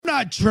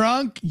not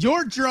drunk.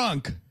 You're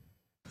drunk.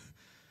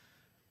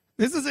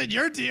 This isn't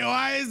your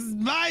DUI. This is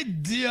my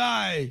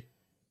DUI.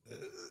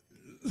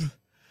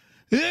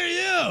 Who are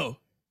you?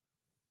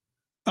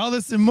 All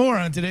this and more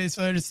on today's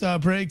Fire to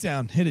Stop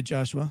Breakdown. Hit it,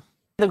 Joshua.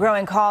 The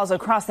growing calls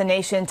across the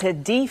nation to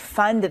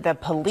defund the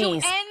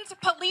police. To end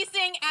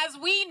policing as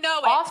we know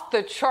it. Off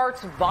the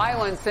charts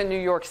violence in New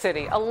York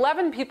City.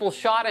 11 people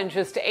shot in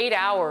just 8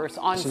 hours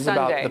on Sunday. This is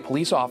about the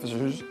police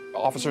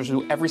officers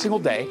who every single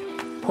day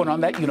put on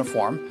that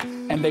uniform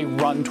and they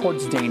run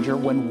towards danger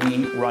when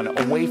we run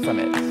away from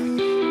it.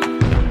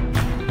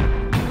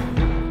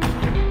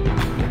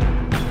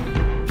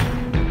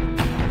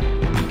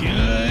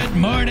 Good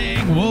morning,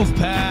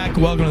 Wolfpack.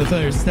 Welcome to the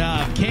Fire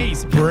Stop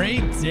Case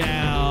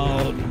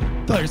Breakdown.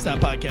 Fire Stop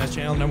Podcast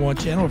channel,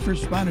 #1 channel where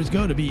first responders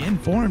go to be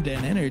informed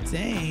and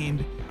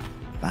entertained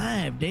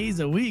 5 days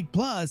a week,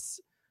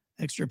 plus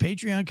extra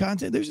Patreon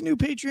content. There's a new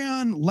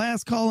Patreon,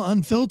 Last Call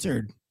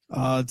Unfiltered,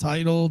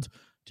 titled,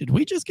 "Did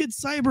we just get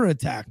cyber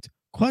attacked?" ?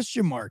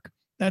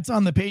 That's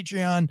on the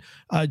Patreon.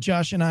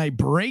 Josh and I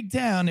break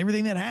down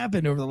everything that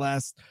happened over the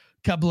last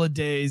couple of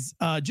days.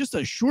 Just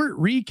a short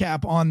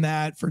recap on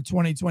that for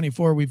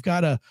 2024. We've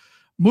got a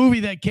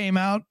movie that came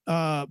out,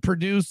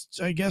 produced,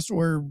 I guess,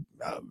 or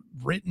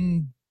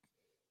written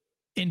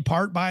in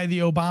part by the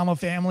Obama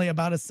family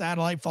about a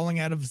satellite falling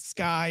out of the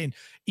sky and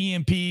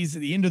EMPs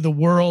at the end of the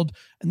world.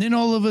 And then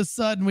all of a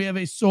sudden we have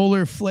a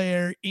solar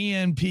flare,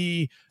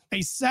 EMP,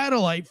 a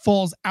satellite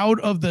falls out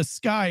of the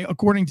sky,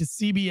 according to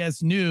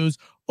CBS News,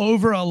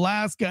 over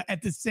Alaska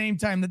at the same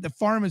time that the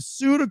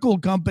pharmaceutical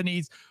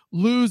companies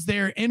lose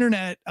their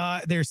internet,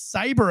 their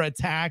cyber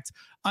attacked,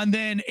 and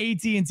then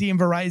AT&T and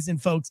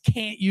Verizon folks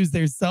can't use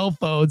their cell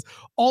phones.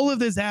 All of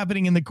this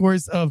happening in the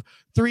course of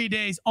 3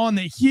 days on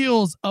the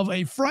heels of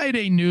a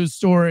Friday news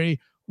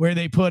story where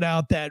they put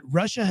out that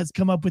Russia has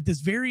come up with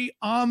this very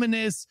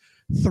ominous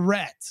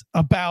threat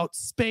about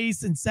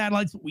space and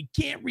satellites, but we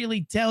can't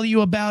really tell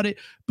you about it.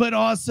 But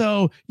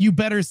also, you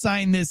better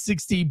sign this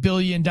 $60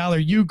 billion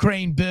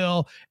Ukraine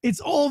bill. It's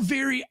all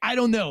very, I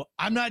don't know.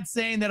 I'm not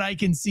saying that I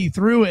can see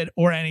through it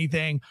or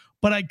anything,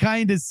 but I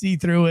kind of see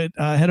through it.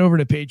 Head over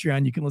to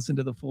Patreon. You can listen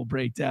to the full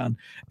breakdown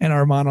and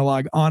our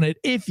monologue on it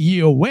if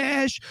you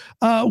wish.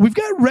 We've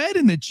got Red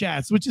in the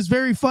chats, which is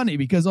very funny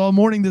because all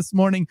morning this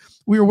morning,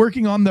 we were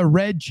working on the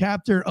Red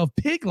chapter of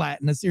Pig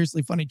Latin, a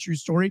seriously funny true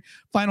story.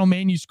 Final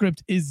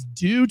manuscript is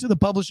due to the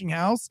publishing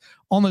house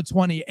on the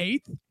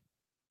 28th.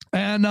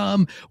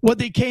 And what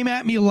they came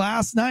at me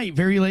last night,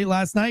 very late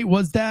last night,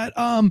 was that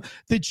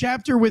the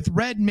chapter with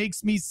Red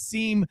makes me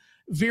seem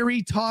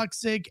very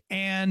toxic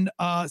and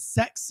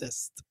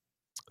sexist.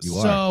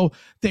 So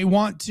they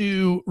want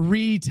to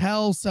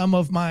retell some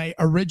of my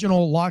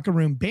original locker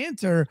room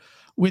banter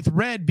with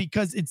Red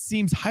because it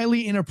seems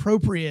highly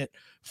inappropriate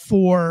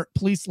for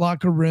police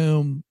locker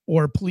room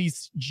or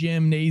police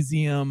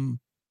gymnasium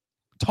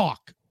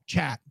talk,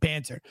 chat,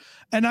 banter.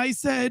 And I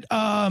said,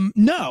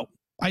 no.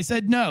 I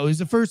said no. It was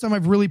the first time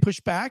I've really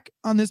pushed back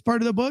on this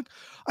part of the book.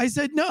 I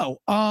said no.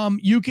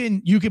 You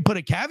can put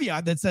a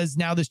caveat that says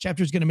now this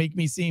chapter is going to make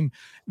me seem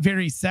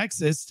very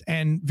sexist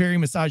and very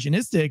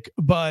misogynistic,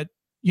 but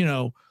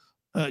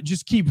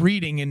just keep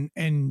reading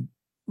and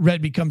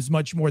Red becomes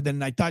much more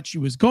than I thought she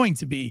was going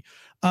to be.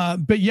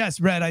 But yes,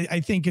 Red, I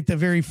think at the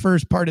very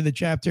first part of the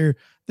chapter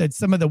that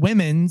some of the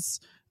women's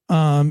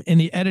in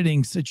the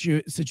editing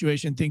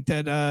situation think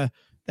that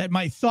that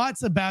my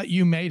thoughts about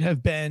you may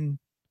have been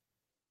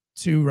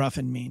too rough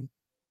and mean.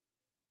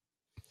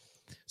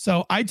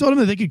 So I told him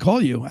that they could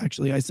call you.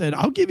 Actually, I said,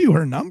 I'll give you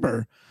her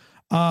number.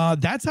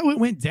 That's how it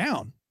went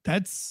down.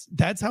 That's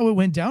how it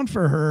went down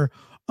for her.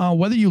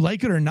 Whether you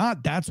like it or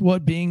not, that's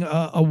what being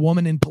a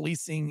woman in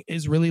policing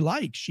is really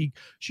like. She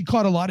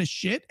caught a lot of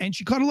shit, and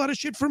she caught a lot of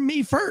shit from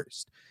me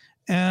first.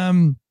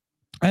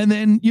 And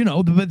then,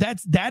 but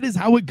that is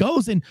how it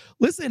goes. And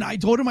listen, I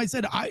told him, I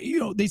said,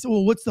 they said,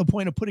 well, what's the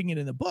point of putting it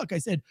in the book? I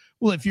said,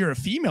 well, if you're a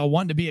female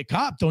wanting to be a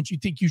cop, don't you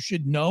think you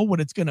should know what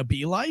it's going to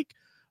be like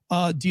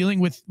dealing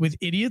with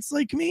idiots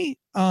like me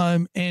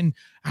and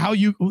how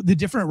the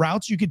different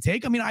routes you could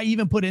take? I mean, I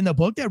even put in the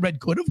book that Red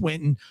could have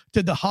went into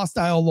the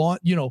hostile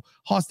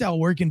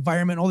work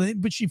environment, all that,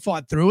 but she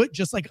fought through it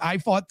just like I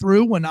fought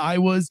through when I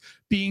was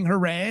being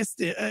harassed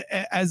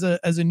as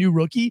a new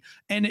rookie,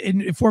 and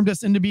it formed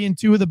us into being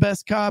two of the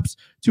best cops,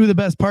 two of the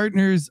best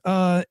partners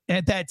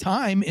at that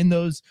time in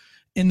those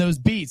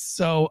beats.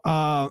 So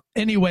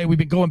anyway, we've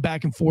been going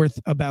back and forth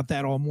about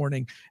that all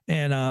morning,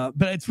 and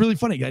but it's really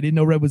funny. I didn't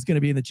know Red was going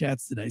to be in the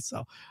chats today,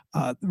 so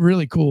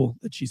really cool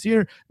that she's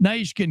here.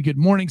 Naishkin, good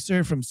morning,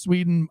 sir, from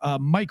Sweden.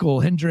 Michael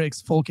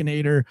Hendricks,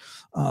 Fulkinator,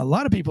 a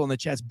lot of people in the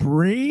chats.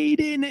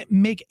 Braden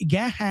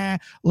McGaha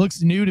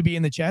looks new to be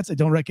in the chats. I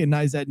don't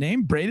recognize that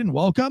name. Braden,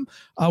 welcome.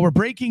 We're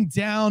breaking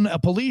down a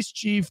police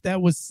chief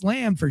that was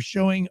slammed for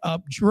showing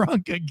up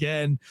drunk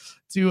again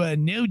to a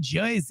New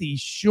Jersey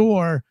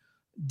Shore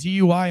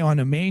DUI on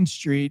a main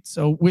street.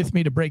 So with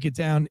me to break it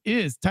down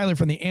is Tyler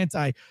from the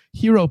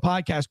Anti-Hero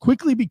Podcast,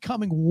 quickly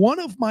becoming one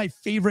of my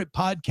favorite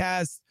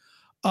podcasts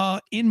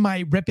in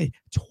my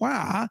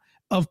repertoire.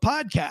 of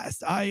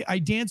podcasts. I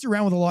dance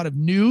around with a lot of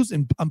news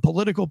and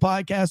political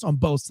podcasts on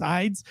both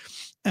sides.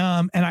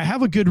 And I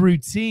have a good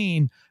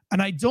routine,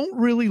 and I don't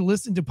really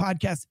listen to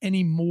podcasts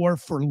anymore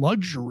for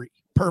luxury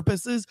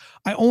purposes.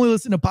 I only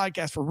listen to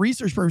podcasts for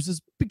research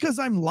purposes because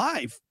I'm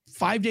live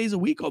 5 days a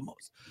week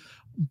almost.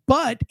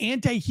 But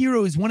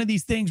Anti-Hero is one of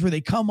these things where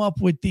they come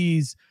up with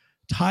these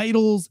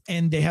titles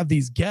and they have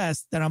these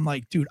guests that I'm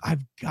like, dude,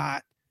 I've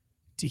got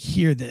to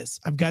hear this.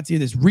 I've got to hear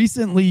this.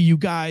 Recently, you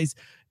guys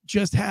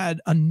just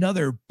had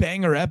another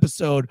banger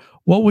episode.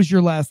 What was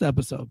your last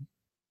episode?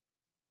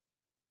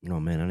 Oh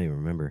man, I don't even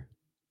remember.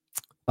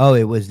 Oh,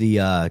 it was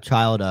the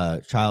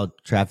child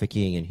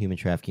trafficking and human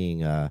trafficking.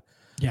 Yeah,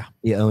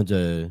 he owns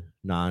a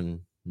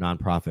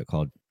non-profit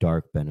called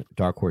Dark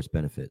Horse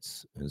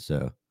Benefits, and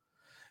so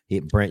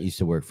Brent used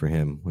to work for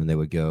him when they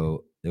would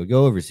go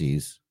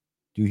overseas,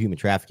 do human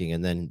trafficking,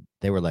 and then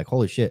they were like,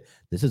 "Holy shit,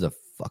 this is a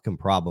fucking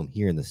problem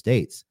here in the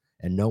States,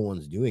 and no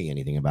one's doing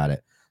anything about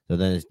it." So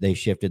then they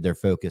shifted their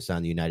focus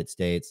on the United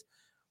States,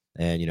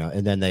 and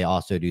and then they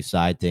also do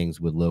side things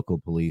with local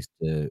police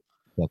to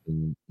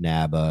fucking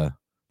nab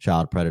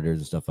child predators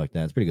and stuff like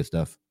that. It's pretty good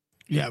stuff.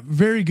 Yeah,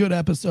 very good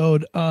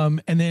episode.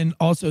 And then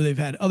also they've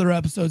had other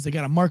episodes. They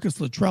got a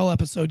Marcus Luttrell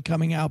episode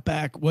coming out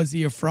back. Was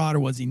he a fraud or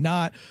was he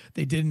not?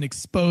 They did an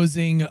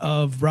exposing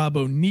of Rob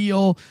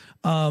O'Neill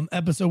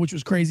episode, which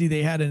was crazy.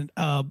 They had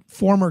a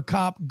former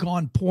cop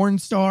gone porn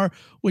star,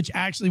 which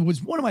actually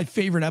was one of my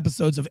favorite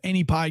episodes of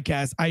any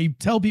podcast. I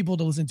tell people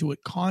to listen to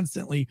it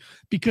constantly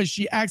because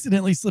she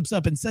accidentally slips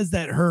up and says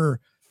that her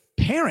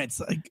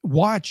parents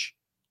watch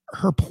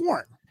her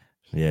porn.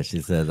 Yeah,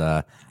 she says,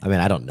 I mean,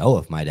 I don't know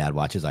if my dad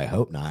watches. I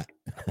hope not.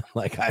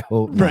 I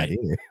hope right. not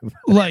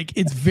either.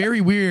 It's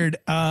very weird.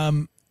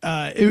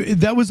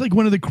 That was like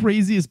one of the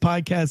craziest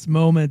podcast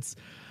moments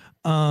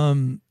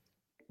in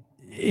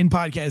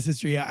podcast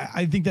history.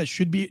 I think that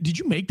should be. Did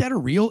you make that a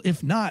reel?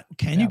 If not,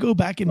 can you go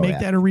back and make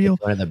that a reel?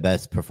 It's one of the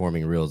best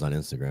performing reels on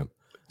Instagram.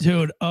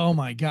 Dude, oh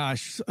my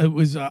gosh. It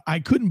was, I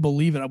couldn't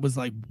believe it. I was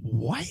like,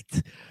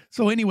 what?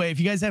 So anyway, if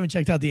you guys haven't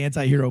checked out the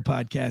Anti-Hero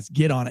podcast,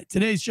 get on it.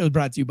 Today's show is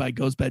brought to you by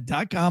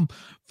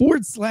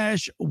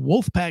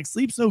ghostbed.com/Wolfpack.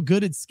 Sleep so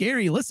good, it's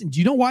scary. Listen, do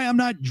you know why I'm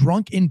not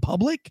drunk in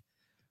public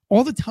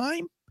all the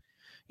time?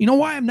 You know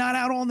why I'm not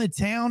out on the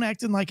town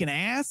acting like an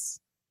ass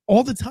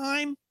all the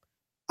time?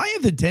 I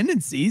have the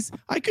tendencies.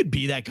 I could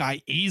be that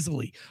guy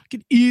easily. I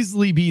could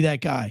easily be that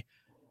guy.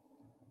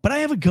 But I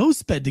have a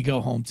ghost bed to go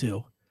home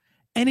to.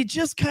 And it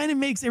just kind of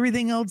makes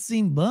everything else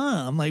seem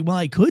bum. Like, well,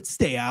 I could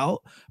stay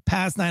out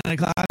past 9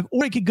 o'clock,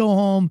 or I could go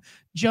home,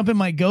 jump in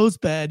my ghost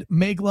bed,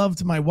 make love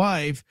to my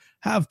wife,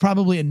 have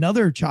probably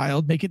another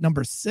child, make it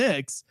number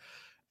 6,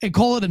 and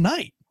call it a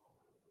night.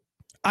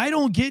 I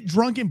don't get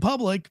drunk in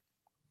public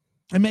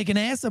and make an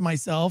ass of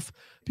myself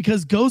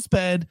because ghost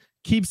bed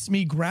keeps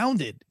me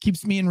grounded,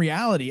 keeps me in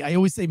reality. I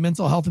always say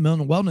mental health and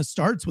mental wellness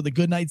starts with a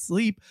good night's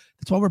sleep.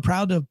 That's why we're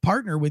proud to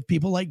partner with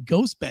people like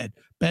Ghost Bed.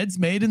 Beds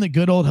made in the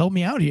good old help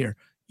me out here.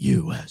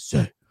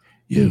 USA,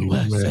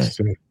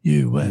 USA,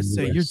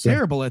 USA. You're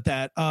terrible at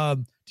that.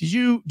 Do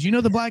you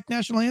know the Black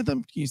National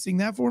Anthem? Can you sing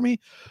that for me?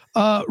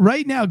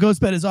 Right now,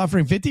 Ghost Bed is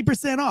offering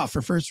 50% off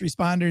for first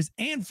responders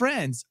and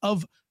friends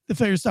of the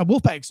Failure to Stop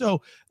Wolfpack.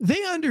 So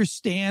they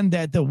understand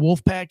that the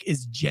Wolfpack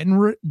is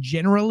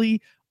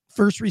generally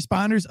first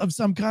responders of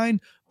some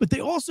kind, but they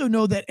also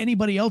know that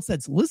anybody else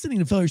that's listening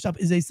to Failure to Stop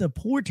is a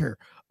supporter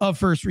of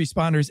first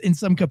responders in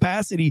some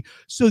capacity.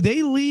 So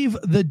they leave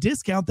the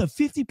discount, the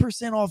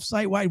 50% off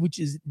site-wide, which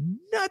is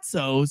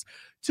nutsos,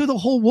 to the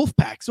whole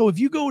Wolfpack. So if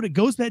you go to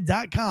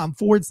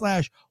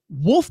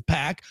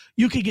ghostbed.com/Wolfpack,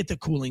 you can get the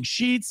cooling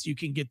sheets, you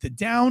can get the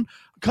down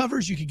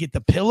covers, you can get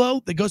the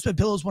pillow. The Ghost Bed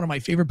pillow is one of my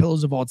favorite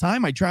pillows of all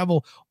time. I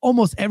travel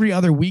almost every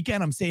other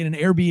weekend. I'm staying in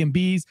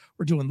Airbnbs.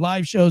 We're doing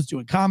live shows,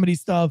 doing comedy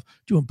stuff,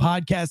 doing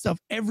podcast stuff,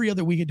 every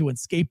other weekend doing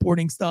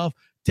skateboarding stuff,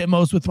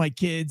 demos with my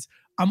kids.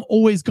 I'm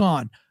always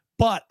gone.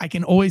 But I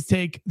can always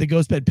take the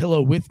Ghost Bed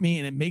pillow with me,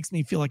 and it makes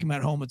me feel like I'm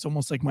at home. It's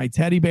almost like my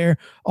teddy bear.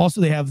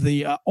 Also, they have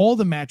the all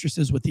the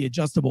mattresses with the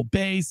adjustable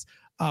base.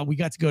 We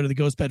got to go to the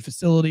Ghost Bed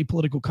facility.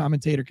 Political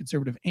commentator,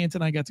 conservative Ant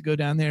and I got to go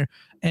down there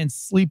and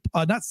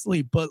not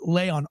sleep, but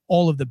lay on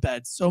all of the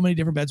beds. So many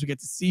different beds. We get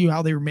to see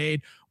how they were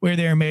made, where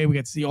they were made. We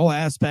got to see all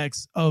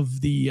aspects of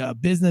the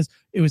business.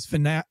 It was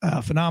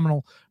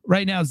phenomenal.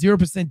 Right now,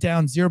 0%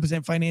 down,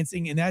 0%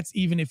 financing, and that's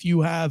even if you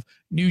have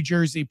New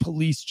Jersey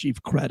police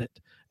chief credit.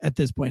 At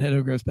this point, head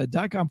over to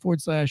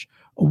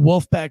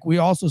ghostbed.com/Wolfpack. We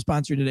also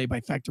sponsored today by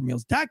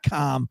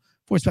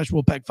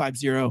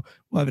factormeals.com/Wolfpack50.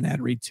 We'll have an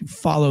ad read to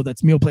follow.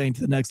 That's meal planning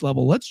to the next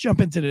level. Let's jump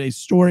into today's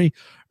story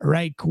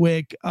right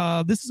quick.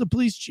 This is a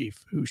police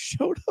chief who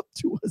showed up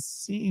to a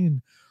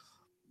scene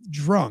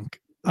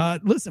drunk.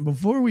 Listen,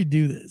 before we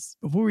do this,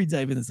 before we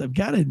dive into this, I've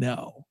got to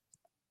know,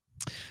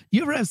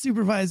 you ever have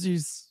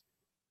supervisors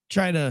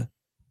try to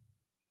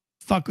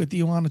fuck with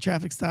you on a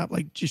traffic stop?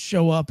 Like just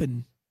show up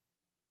and...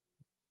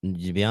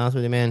 To be honest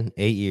with you, man,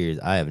 8 years,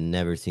 I have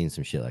never seen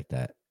some shit like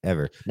that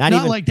ever. Not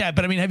like that,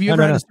 but I mean, have you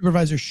ever had a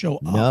supervisor show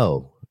up?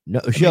 No, No,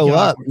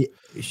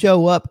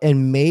 show up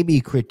and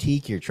maybe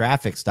critique your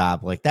traffic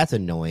stop. Like, that's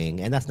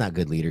annoying and that's not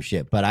good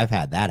leadership, but I've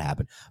had that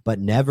happen. But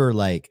never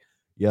like,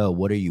 yo,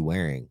 what are you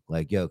wearing?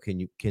 Like, yo,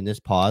 can this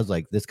pause?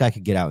 Like, this guy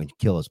could get out and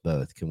kill us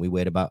both. Can we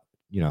wait about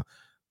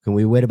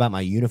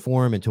my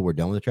uniform until we're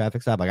done with the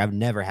traffic stop? Like, I've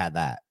never had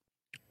that.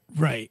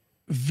 Right.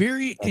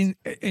 Very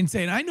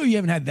insane. I know you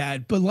haven't had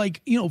that, but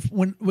like,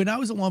 when I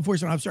was a law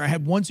enforcement officer, I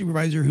had one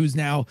supervisor who's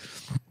now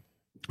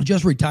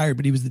just retired,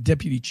 but he was the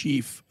deputy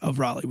chief of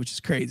Raleigh, which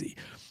is crazy.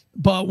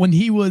 But when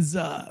he was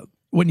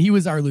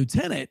our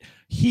lieutenant,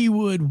 he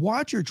would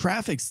watch your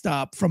traffic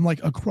stop from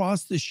like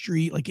across the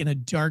street, like in a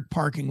dark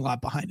parking lot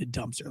behind a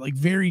dumpster, like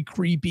very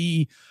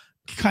creepy,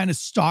 kind of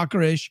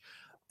stalkerish.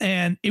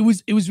 And it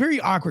was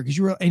very awkward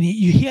because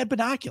he had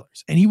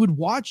binoculars and he would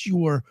watch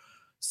your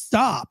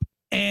stop.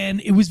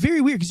 And it was very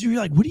weird because you were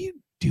like, what are you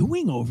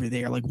doing over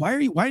there? Like,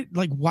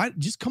 why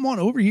just come on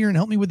over here and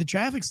help me with the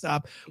traffic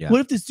stop. Yeah. What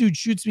if this dude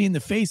shoots me in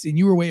the face and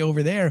you were way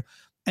over there?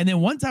 And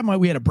then one time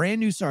we had a brand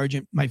new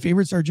sergeant, my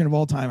favorite sergeant of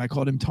all time. I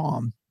called him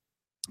Tom,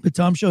 but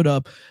Tom showed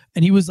up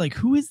and he was like,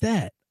 who is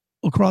that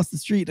across the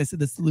street? I said,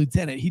 that's the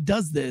lieutenant. He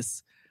does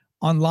this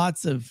on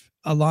lots of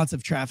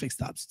traffic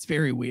stops. It's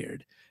very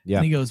weird. Yeah.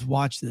 And he goes,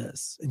 watch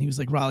this. And he was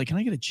like, Raleigh, can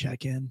I get a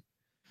check-in?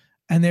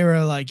 And they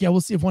were like, yeah, we'll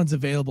see if one's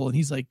available. And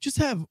he's like, just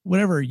have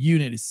whatever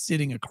unit is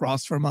sitting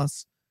across from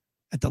us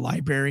at the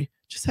library,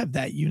 just have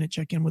that unit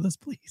check in with us,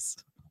 please.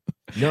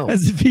 No,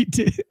 as if he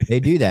did. They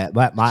do that.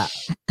 But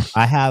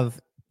I've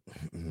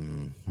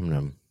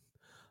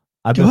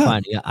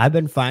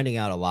been finding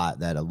out a lot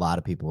that a lot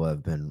of people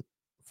have been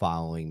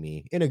following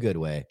me in a good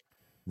way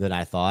than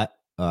I thought.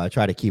 I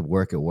try to keep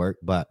work at work,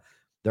 but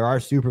there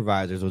are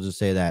supervisors, we'll just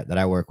say that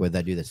I work with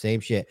that do the same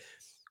shit.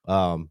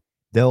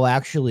 They'll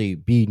actually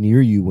be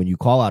near you when you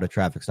call out a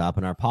traffic stop.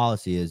 And our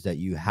policy is that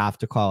you have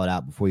to call it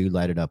out before you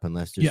light it up,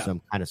 unless there's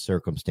some kind of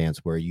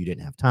circumstance where you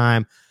didn't have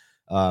time.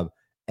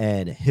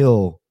 And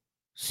he'll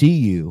see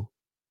you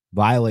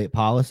violate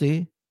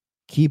policy,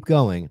 keep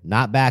going,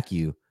 not back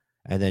you,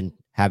 and then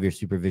have your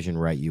supervision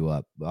write you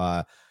up.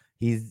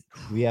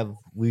 We have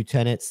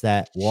lieutenants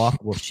that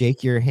will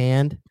shake your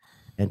hand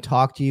and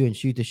talk to you and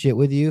shoot the shit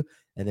with you,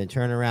 and then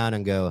turn around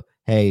and go,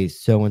 hey,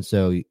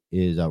 so-and-so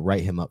is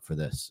write him up for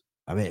this.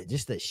 I mean,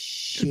 just the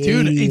shit.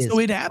 Dude,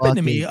 it happened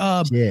to me.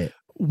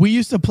 We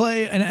used to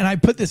play, and I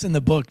put this in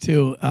the book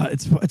too.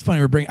 It's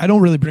funny I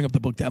don't really bring up the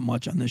book that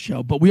much on this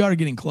show, but we are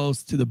getting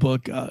close to the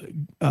book,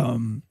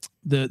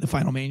 the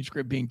final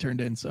manuscript being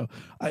turned in. So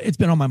it's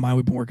been on my mind.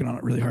 We've been working on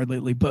it really hard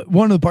lately. But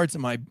one of the parts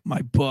of my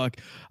book,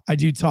 I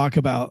do talk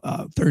about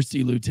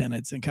thirsty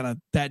lieutenants and kind of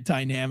that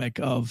dynamic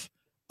of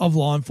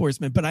law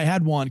enforcement. But I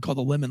had one called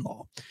the Lemon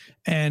Law,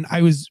 and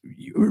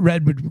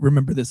Red would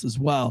remember this as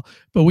well.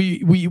 But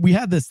we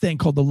had this thing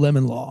called the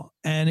Lemon Law,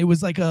 and it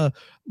was like the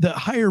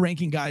higher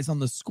ranking guys on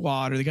the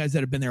squad, or the guys that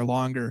have been there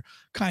longer,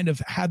 kind of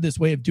had this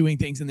way of doing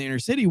things in the inner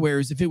city.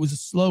 Whereas if it was a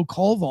slow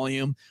call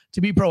volume,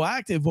 to be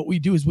proactive, what we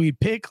do is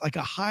we'd pick like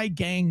a high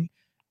gang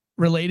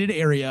related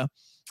area,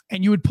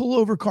 and you would pull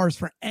over cars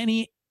for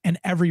any and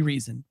every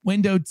reason: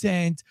 window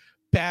tint,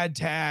 bad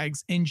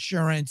tags,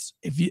 insurance.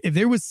 If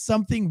there was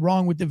something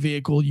wrong with the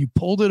vehicle, you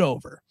pulled it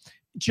over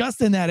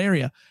just in that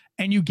area,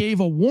 and you gave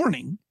a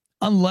warning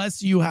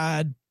unless you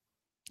had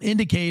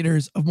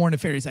indicators of more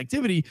nefarious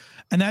activity.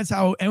 And that's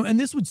how, and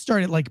this would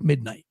start at like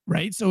midnight,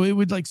 right? So it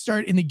would like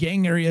start in the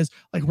gang areas,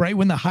 like right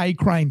when the high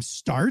crime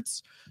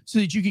starts, so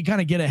that you could kind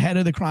of get ahead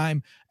of the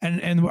crime.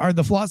 And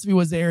the philosophy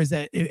was there is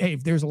that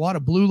if there's a lot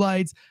of blue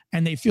lights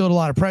and they feel a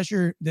lot of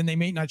pressure, then they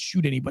may not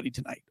shoot anybody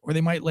tonight, or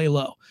they might lay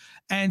low.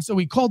 And so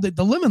we called it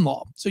the Lemon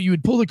Law. So you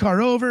would pull the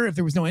car over if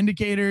there was no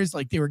indicators,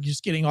 like they were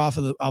just getting off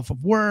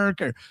of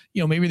work, or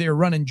maybe they were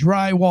running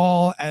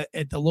drywall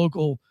at the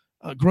local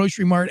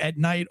grocery mart at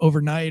night,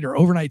 overnight, or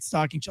overnight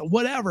stocking shelf,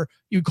 whatever.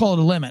 You would call it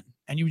a lemon,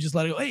 and you would just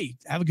let it go. Hey,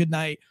 have a good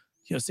night.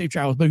 Safe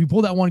travels. But if you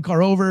pull that one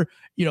car over,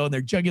 and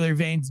their jugular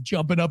veins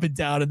jumping up and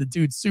down, and the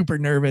dude's super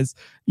nervous,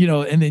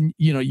 and then,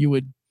 you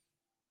would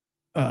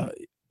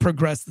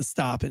progress the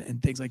stop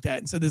and things like that.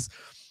 And so this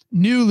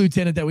new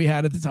lieutenant that we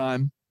had at the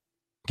time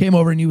came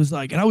over, and he was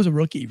like, and I was a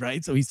rookie,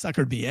 right? So he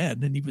suckered me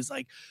in, and he was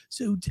like,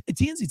 so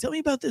TNC, tell me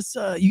about this.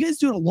 You guys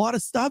doing a lot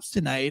of stops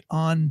tonight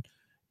on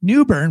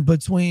Newbern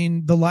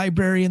between the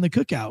library and the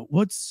Cookout.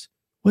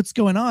 What's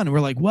going on? And we're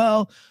like,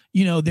 well,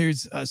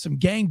 there's some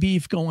gang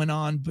beef going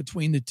on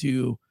between the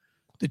two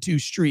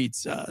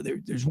streets.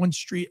 There's one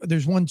street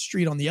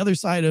on the other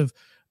side of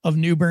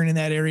Newbern in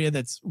that area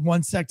that's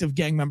one sect of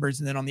gang members,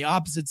 and then on the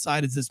opposite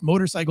side is this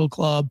motorcycle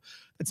club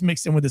that's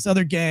mixed in with this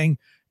other gang,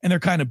 and they're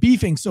kind of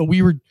beefing. So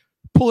we were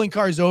pulling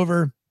cars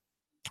over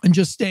and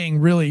just staying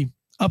really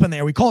up in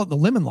there. We call it the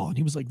Lemon Law. And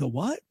he was like, the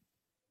what?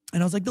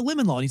 And I was like, the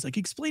Lemon Law. And he's like,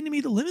 explain to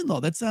me the Lemon Law.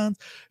 That sounds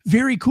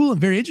very cool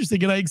and very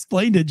interesting. And I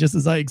explained it just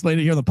as I explained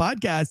it here on the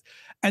podcast.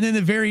 And then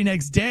the very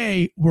next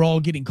day, we're all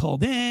getting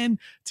called in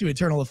to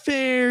internal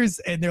affairs.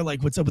 And they're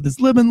like, what's up with this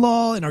Lemon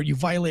Law? And are you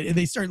violating? And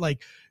they start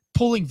like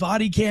pulling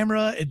body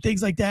camera and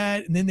things like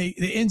that. And then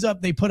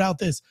they put out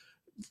this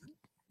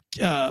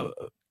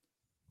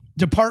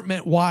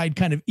department-wide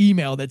kind of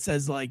email that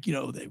says like, you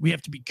know, that we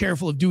have to be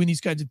careful of doing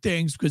these kinds of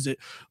things because it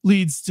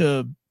leads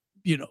to,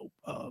 you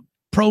know,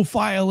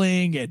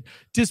 profiling and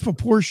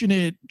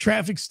disproportionate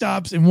traffic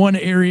stops in one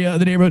area of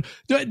the neighborhood.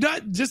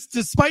 Not just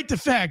despite the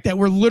fact that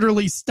we're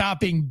literally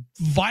stopping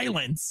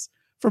violence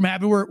from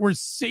happening, we're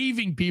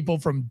saving people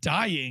from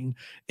dying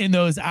in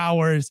those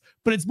hours,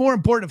 but it's more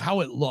important of how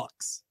it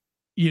looks,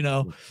 you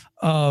know?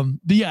 But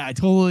yeah, I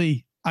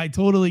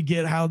totally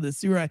get how the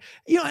sewer,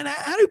 you know, and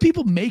how do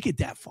people make it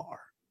that far?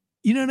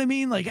 You know what I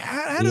mean? Like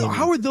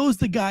how are those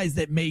the guys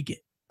that make it?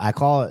 I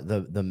call it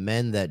the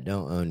men that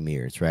don't own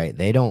mirrors, right?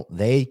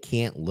 They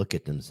can't look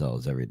at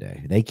themselves every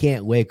day. They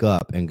can't wake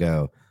up and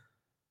go,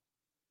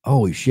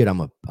 holy shit,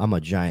 I'm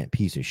a giant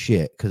piece of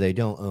shit, because they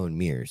don't own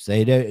mirrors.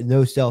 They don't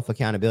no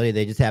self-accountability.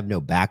 They just have no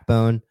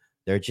backbone.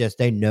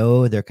 They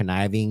know they're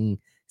conniving,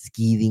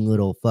 skeeving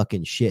little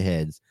fucking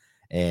shitheads.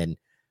 And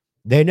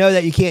they know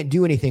that you can't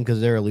do anything because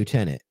they're a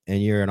lieutenant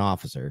and you're an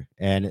officer.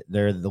 And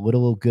they're the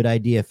little good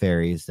idea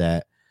fairies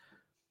that,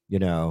 you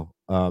know,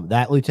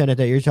 that lieutenant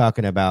that you're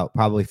talking about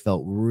probably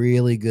felt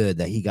really good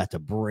that he got to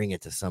bring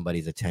it to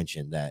somebody's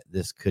attention that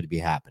this could be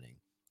happening.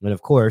 And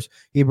of course,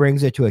 he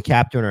brings it to a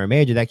captain or a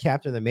major. That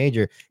captain or the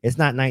major, it's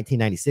not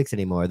 1996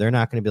 anymore. They're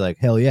not going to be like,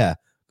 hell yeah,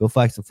 go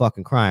fight some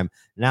fucking crime.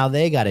 Now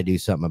they got to do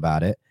something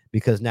about it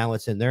because now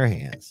it's in their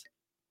hands.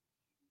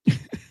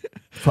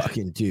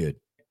 Fucking dude.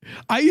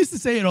 I used to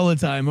say it all the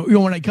time. You know,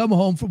 when I come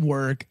home from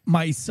work,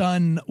 my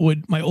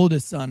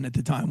oldest son at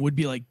the time would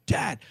be like,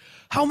 Dad,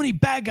 how many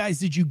bad guys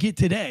did you get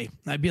today?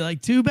 I'd be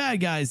like, 2 bad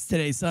guys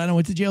today, son. I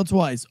went to jail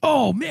twice.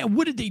 Oh man,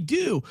 what did they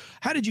do?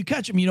 How did you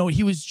catch him? You know,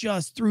 he was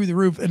just through the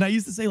roof. And I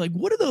used to say, like,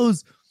 what are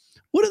those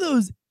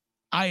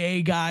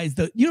IA guys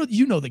that,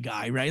 you know the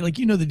guy, right? Like,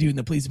 you know the dude in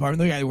the police department,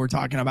 the guy we're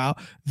talking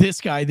about,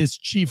 this guy, this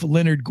Chief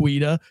Leonard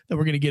Guida that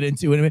we're going to get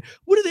into in a minute.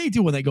 What do they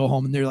do when they go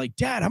home and they're like,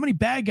 Dad, how many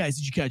bad guys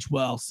did you catch?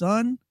 Well,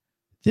 son,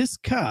 this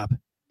cop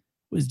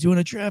was doing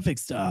a traffic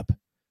stop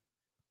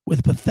with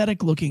a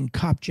pathetic looking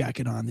cop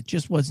jacket on that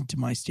just wasn't to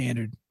my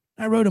standard.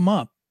 I wrote him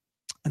up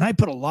and I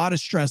put a lot of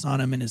stress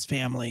on him and his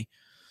family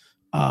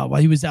while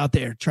he was out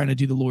there trying to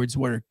do the Lord's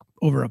work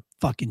over a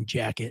fucking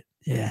jacket.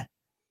 Yeah.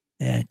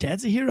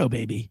 Dad's a hero,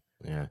 baby.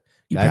 Yeah.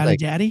 You proud of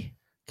daddy?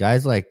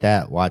 Guys like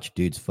that watch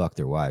dudes fuck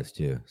their wives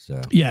too.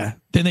 So yeah.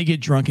 Then they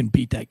get drunk and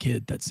beat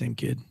that same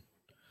kid.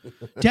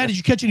 Dad, did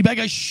you catch any bad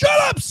guys?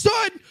 Shut up,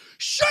 son.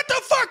 Shut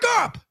the fuck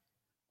up.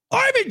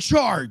 I'm in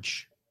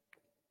charge.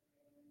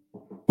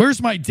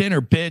 Where's my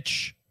dinner,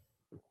 bitch?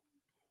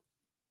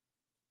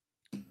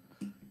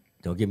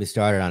 Don't get me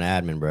started on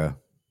admin, bro.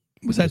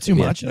 Was that too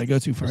much? Did I go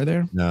too far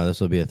there? No,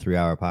 this will be a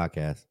 3-hour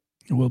podcast.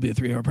 It will be a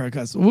 3-hour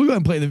podcast. So we'll go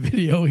and play the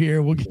video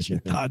here. We'll get your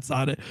thoughts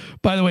on it.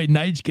 By the way,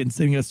 Nightkin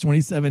sending us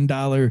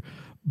 $27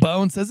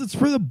 bone, says it's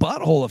for the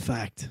butthole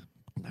effect.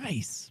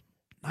 Nice.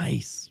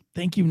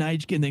 Thank you,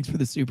 Nightkin. Thanks for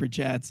the super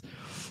chats.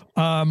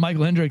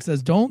 Michael Hendricks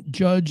says, don't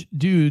judge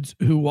dudes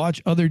who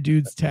watch other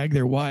dudes tag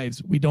their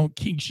wives. We don't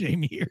kink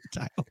shame here,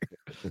 Tyler.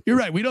 You're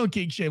right. We don't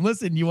kink shame.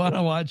 Listen, you want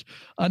to watch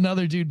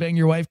another dude bang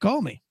your wife?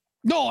 Call me.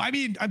 No, I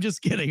mean, I'm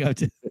just kidding.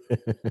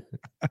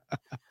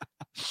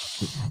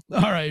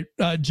 All right,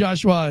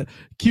 Joshua,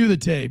 cue the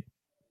tape.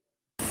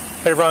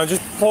 Hey, Ron,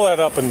 just pull that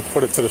up and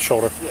put it to the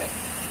shoulder. Yeah.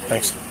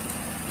 Thanks.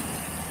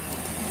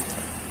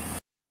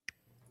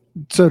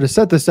 So to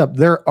set this up,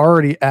 they're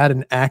already at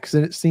an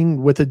accident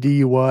scene with a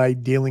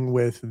DUI dealing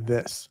with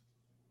this.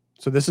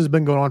 So this has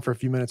been going on for a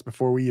few minutes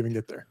before we even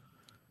get there.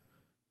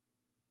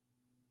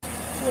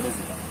 What is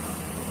it?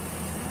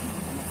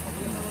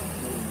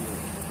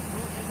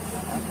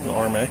 The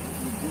RMA?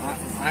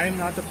 I am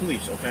not the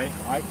police, okay?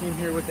 I came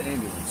here with the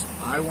ambulance.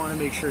 I want to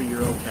make sure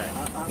you're okay.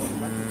 I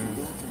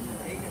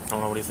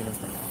don't know what he's thinking.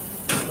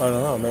 I don't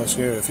know. I'm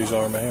asking you if he's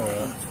RMA or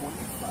not.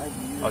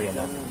 Oh, yeah,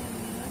 no.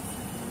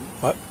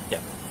 What? Yeah,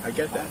 I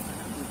get that.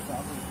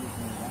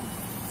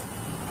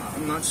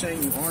 I'm not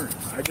saying you aren't.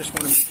 I just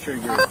want to make sure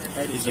your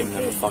head is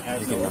okay.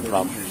 He's getting a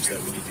problem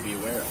that we need to be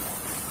aware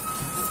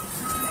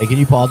of. Hey, can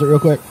you pause it real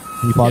quick?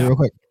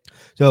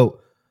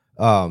 So,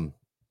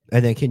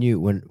 and then can you,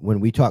 when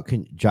we talk,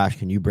 Josh,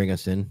 can you bring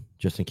us in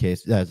just in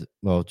case?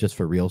 Just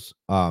for reals.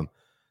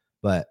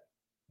 But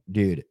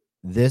dude,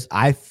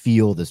 I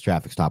feel this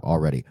traffic stop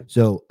already.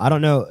 So I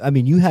don't know. I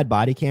mean, you had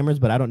body cameras,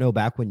 but I don't know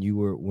back when you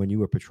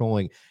were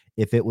patrolling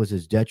if it was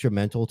as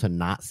detrimental to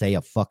not say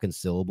a fucking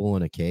syllable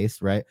in a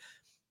case, right?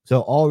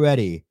 So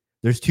already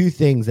there's 2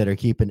 things that are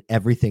keeping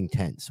everything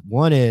tense.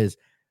 One is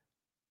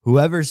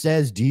whoever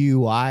says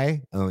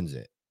DUI owns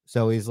it.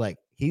 So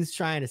he's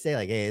trying to say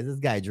like, hey, is this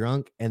guy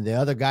drunk? And the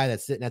other guy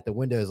that's sitting at the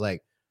window is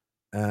like,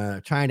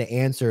 trying to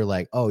answer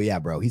like, oh yeah,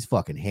 bro, he's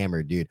fucking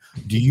hammered, dude.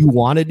 Do you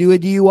want to do a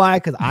DUI?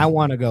 Because I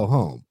want to go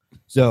home.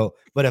 So,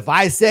 but if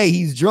I say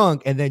he's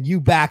drunk and then you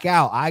back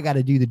out, I got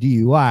to do the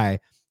DUI,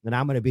 and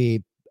I'm going to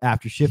be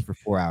after shift for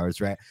 4 hours,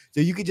 right?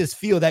 So you could just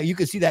feel that. You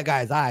could see that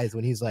guy's eyes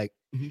when he's like,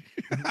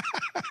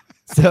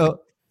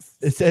 so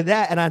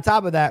that, and on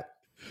top of that,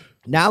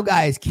 now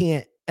guys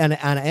can't, and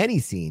on any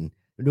scene,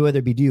 whether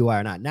it be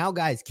DUI or not. Now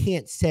guys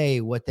can't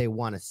say what they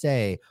want to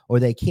say, or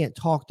they can't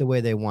talk the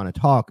way they want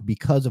to talk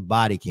because of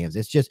body cams.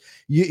 It's just,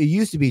 it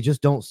used to be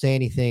just don't say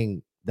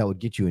anything that would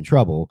get you in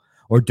trouble,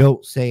 or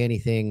don't say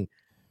anything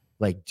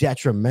like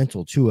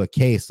detrimental to a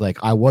case. Like,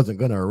 I wasn't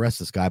going to arrest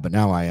this guy, but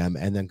now I am,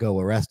 and then go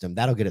arrest him.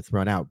 That'll get it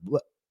thrown out.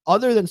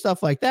 Other than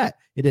stuff like that,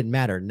 it didn't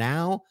matter.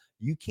 Now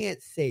you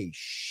can't say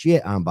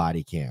shit on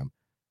body cam.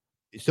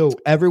 So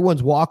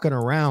everyone's walking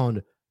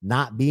around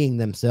not being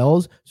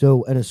themselves.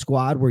 So in a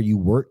squad where you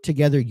work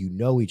together, you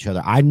know each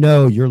other. I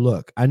know your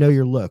look. I know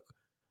your look.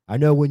 I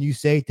know when you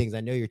say things.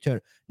 I know your tone.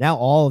 Now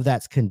all of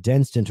that's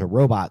condensed into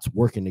robots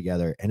working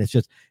together. And it's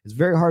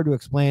very hard to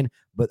explain,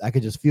 but I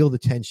could just feel the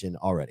tension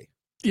already.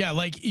 Yeah,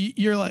 like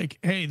you're like,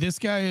 hey, this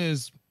guy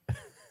is,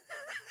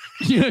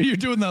 you're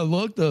doing the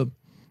look, and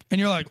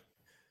you're like,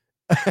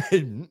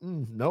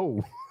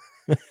 no.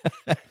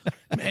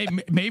 Hey,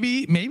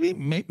 maybe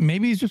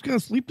he's just got a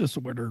sleep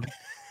disorder.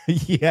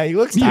 Yeah, he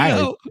looks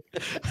tired.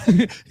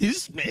 He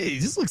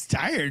just looks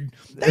tired.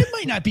 That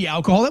might not be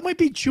alcohol. That might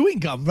be chewing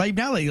gum right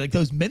now. Like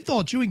those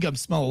menthol chewing gums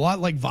smell a lot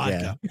like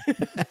vodka.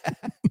 Yeah.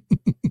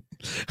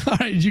 All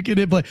right, you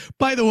can play.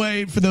 By the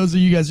way, for those of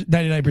you guys,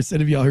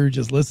 99% of y'all who are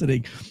just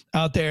listening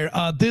out there,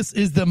 this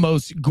is the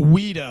most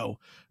Guido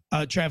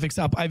traffic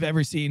stop I've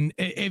ever seen.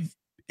 If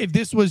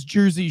this was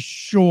Jersey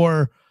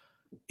Shore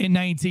in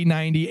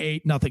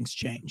 1998, nothing's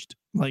changed.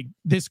 Like,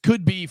 this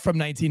could be from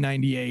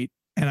 1998.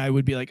 And I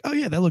would be like, oh,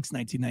 yeah, that looks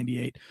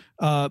 1998.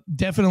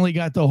 Definitely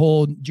got the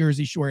whole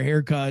Jersey Shore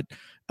haircut.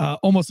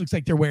 Almost looks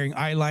like they're wearing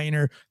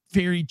eyeliner.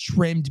 Very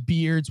trimmed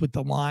beards with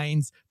the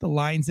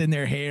lines in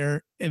their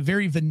hair. A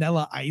very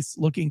Vanilla Ice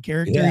looking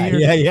character here.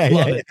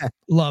 Yeah.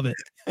 Love it.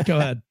 Go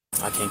ahead.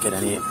 I can't get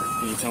any.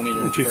 Can you tell me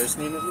your first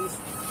name at least?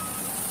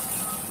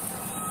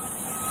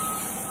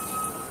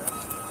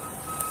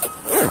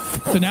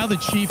 So now the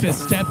chief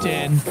has stepped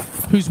in,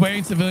 who's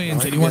wearing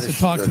civilians, and he wants to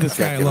talk to this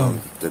guy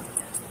alone.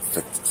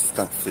 That's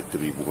not fit to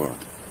be worn.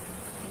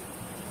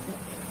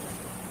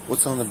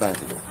 What's on the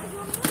back of it?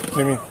 What do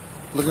you mean?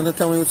 Look at it.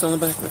 Tell me what's on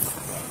the back of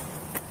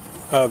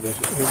it.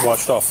 It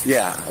washed off.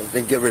 Yeah,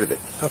 then get rid of it.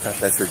 Okay.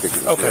 That's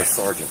ridiculous. Okay. You're a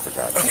sergeant, for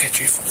God's sake. Okay,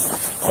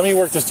 Chief. Let me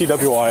work this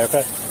DWI,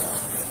 okay?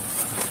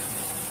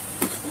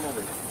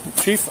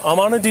 Chief, I'm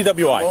on a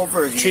DWI.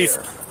 Over here. Chief,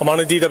 I'm on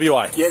a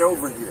DWI. Get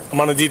over here. I'm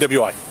on a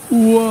DWI.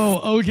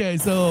 Whoa. Okay.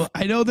 So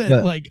I know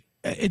that like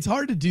it's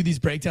hard to do these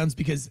breakdowns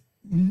because,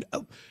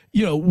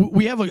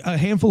 we have a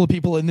handful of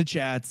people in the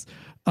chats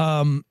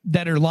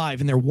that are live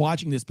and they're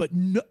watching this, but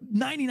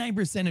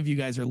 99% of you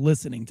guys are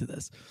listening to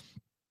this.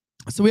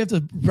 So we have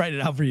to write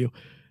it out for you.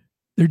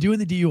 They're doing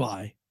the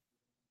DUI.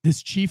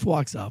 This chief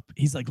walks up.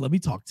 He's like, let me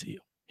talk to you.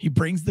 He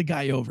brings the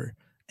guy over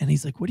and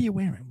he's like, what are you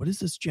wearing? What is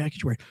this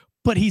jacket you're wearing?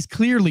 But he's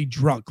clearly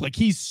drunk. Like,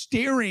 he's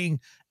staring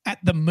at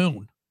the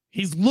moon.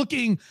 He's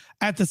looking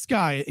at the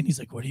sky and he's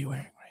like, what are you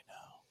wearing right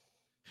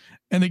now?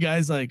 And the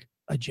guy's like,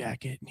 a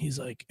jacket. And he's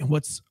like, and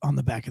what's on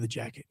the back of the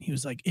jacket? He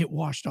was like, it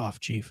washed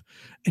off, Chief.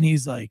 And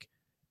he's like,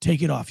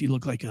 take it off. You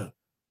look like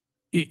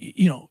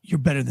you're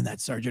better than that,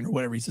 Sergeant, or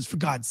whatever. He says, for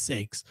God's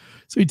sakes.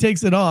 So he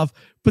takes it off,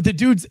 but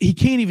the he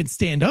can't even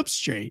stand up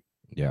straight.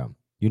 Yeah.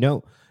 You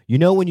know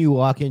when you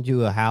walk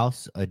into a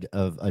house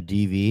of a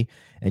DV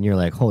and you're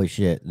like, holy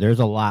shit, there's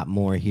a lot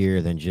more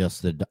here than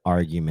just the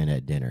argument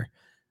at dinner.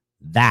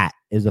 That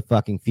is a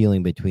fucking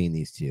feeling between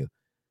these two.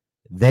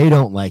 They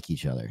don't like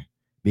each other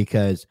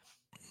because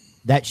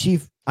that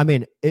chief, I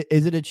mean,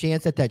 is it a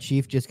chance that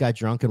chief just got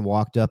drunk and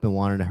walked up and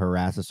wanted to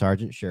harass a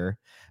sergeant? Sure.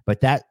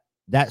 But that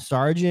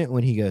sergeant,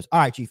 when he goes, all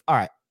right, Chief, all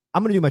right,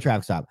 I'm going to do my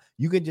traffic stop.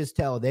 You can just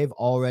tell they've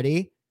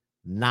already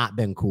not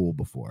been cool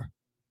before.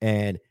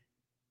 And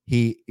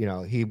he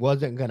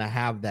wasn't going to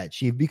have that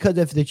chief, because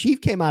if the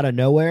chief came out of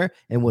nowhere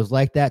and was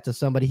like that to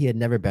somebody he had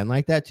never been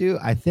like that to,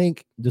 I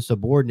think the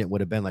subordinate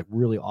would have been like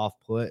really off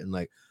put and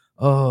like,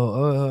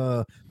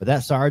 but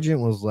that sergeant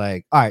was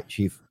like, all right,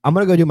 Chief, I'm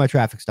going to go do my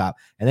traffic stop.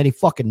 And then he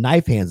fucking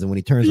knife hands him when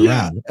he turns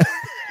around.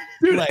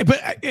 Dude,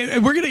 but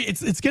we're going to,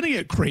 it's going to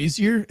get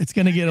crazier. It's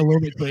going to get a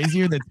little bit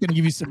crazier. That's going to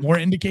give you some more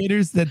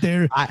indicators that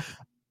they're,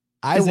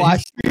 I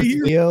watched this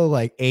video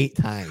like 8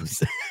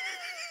 times.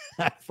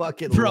 I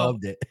fucking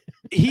loved it.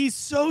 He's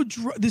so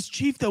this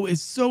chief though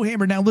is so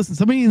hammered. Now listen,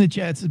 somebody in the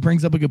chat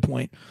brings up a good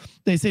point.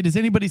 They say, does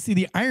anybody see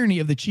the irony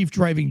of the chief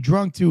driving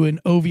drunk to an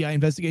OVI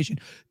investigation?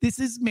 This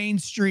is Main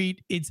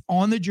Street. It's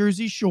on the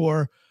Jersey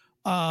Shore.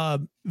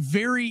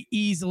 Very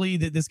easily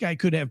that this guy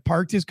could have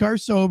parked his car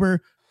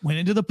sober, went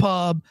into the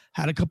pub,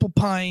 had a couple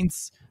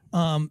pints.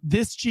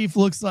 This chief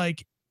looks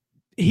like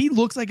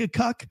a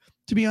cuck,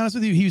 to be honest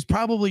with you. He was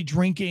probably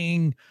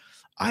drinking,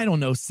 I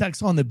don't know,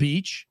 Sex on the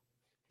Beach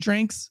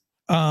drinks.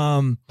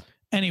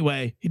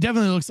 Anyway, he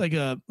definitely looks like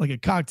a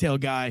cocktail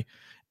guy,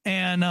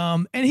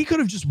 and he could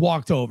have just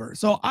walked over.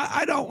 So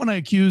I don't want to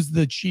accuse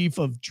the chief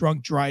of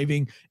drunk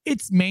driving.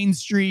 It's Main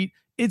Street.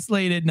 It's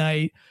late at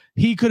night.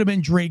 He could have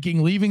been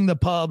drinking, leaving the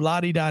pub,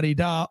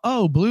 la-di-da-di-da.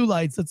 Oh, blue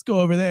lights. Let's go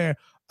over there.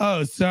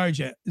 Oh,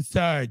 Sarge,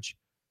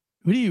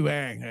 what are you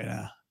wearing right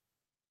now?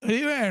 What are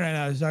you wearing right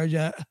now,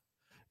 Sergeant?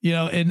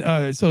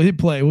 And so hit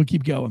play. We'll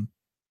keep going.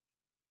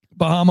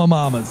 Bahama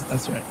Mamas.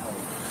 That's right.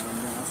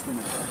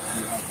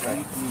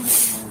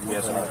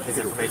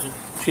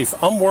 Chief,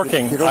 I'm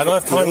working. I don't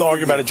have time to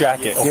argue about a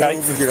jacket,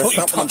 okay? Don't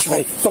you touch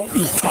me. Don't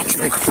you touch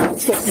me.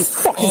 Don't you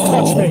fucking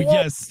touch me.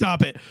 Yes,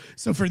 stop it.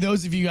 So for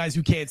those of you guys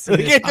who can't see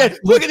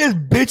Look at this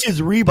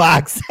bitch's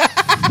Reeboks.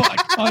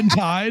 Fuck,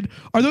 untied.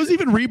 Are those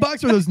even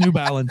Reeboks or are those New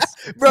Balance?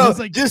 Bro, It's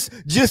like,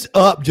 just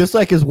up, just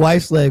like his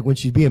wife's leg when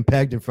she's being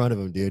pegged in front of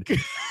him, dude.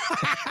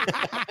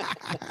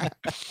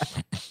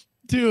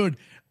 dude,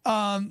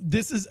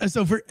 this is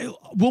so for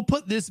we'll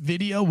put this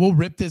video, we'll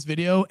rip this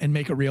video and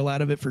make a reel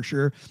out of it for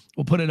sure.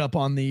 We'll put it up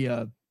on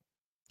the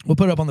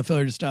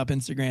Failure to Stop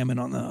Instagram and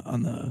on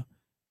the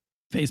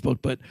Facebook.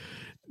 But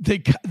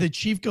the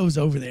chief goes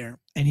over there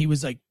and he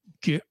was like,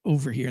 get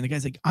over here. And the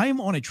guy's like, I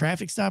am on a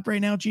traffic stop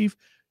right now, chief.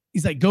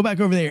 He's like, go back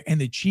over there. And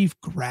the chief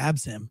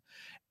grabs him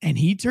and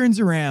he turns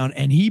around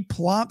and he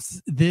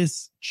plops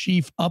this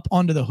chief up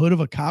onto the hood of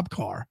a cop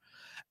car.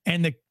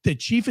 And the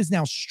chief is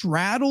now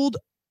straddled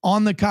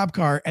on the cop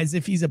car as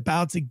if he's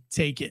about to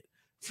take it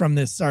from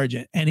this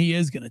sergeant. And he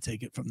is going to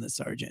take it from this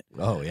sergeant.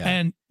 Oh, yeah.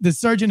 And the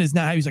sergeant is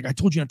now, he's like, I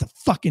told you not to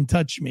fucking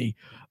touch me.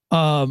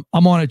 I'm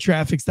on a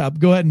traffic stop.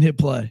 Go ahead and hit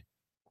play.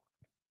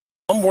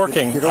 I'm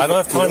working. I don't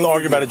have time to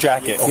argue about a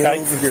jacket,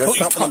 okay? Don't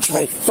you touch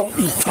me. Don't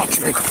you touch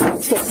me.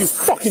 Don't you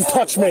fucking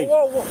touch me.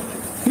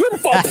 You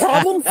have a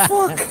problem?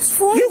 Fuck.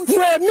 You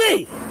grabbed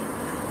me.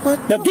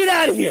 Now get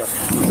out of here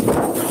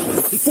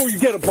before you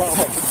get a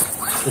problem.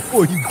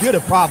 Before you get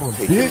a problem,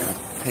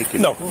 bitch.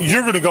 No,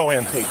 you're going to go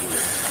in. Drunk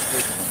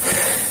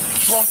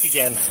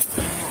again.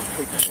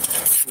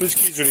 Whose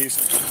keys are these?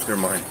 They're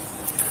mine.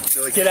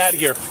 Get out of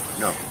here.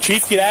 No.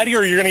 Chief, get out of here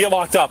or you're going to get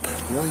locked up.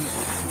 No.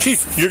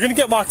 Chief, you're going to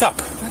get locked up.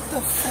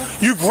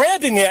 You're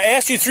grabbing me. I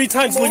asked you 3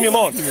 times to leave me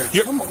alone.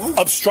 You're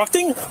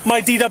obstructing my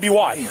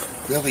DWI.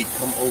 Billy,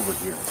 come over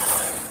here.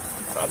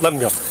 Let him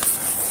go.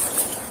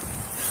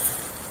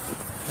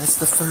 That's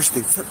the first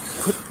thing.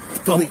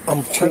 Billy,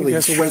 I'm trying to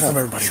get away from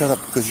everybody. Shut up,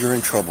 because you're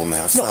in trouble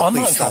now. Stop, no, I'm please,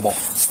 not in stop. trouble.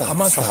 Stop, I'm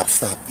not in stop, trouble.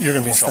 stop. You're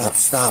going to be in trouble.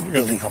 Stop, You're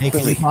Billy. Hey,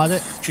 can you pause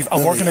it? Chief,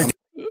 I'm working again.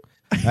 All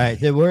right,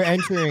 so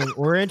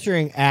we're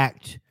entering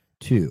Act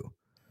 2,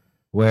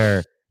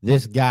 where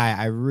this guy,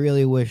 I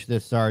really wish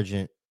this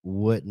sergeant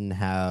wouldn't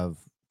have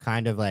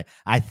kind of like,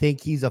 I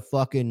think he's a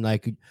fucking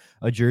like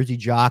a Jersey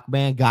jock,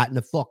 man, got in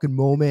the fucking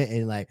moment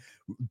and like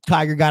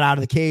Tiger got out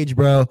of the cage,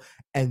 bro.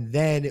 And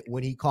then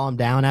when he calmed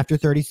down after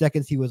 30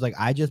 seconds, he was like,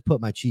 I just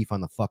put my chief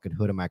on the fucking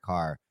hood of my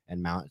car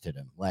and mounted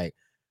him. Like,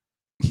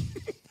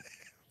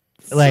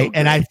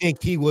 and I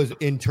think he was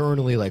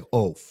internally like,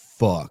 oh,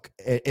 fuck.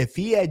 If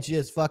he had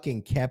just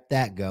fucking kept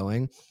that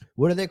going,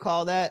 what do they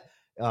call that?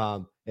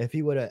 If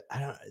he would have,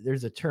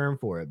 there's a term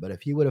for it, but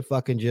if he would have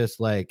fucking just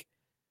like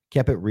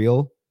kept it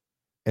real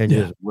and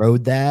just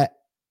rode that,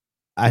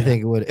 I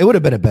think it would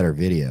have been a better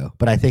video.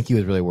 But I think he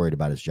was really worried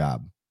about his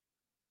job.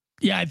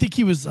 Yeah, I think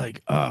he was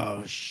like,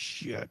 oh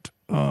shit.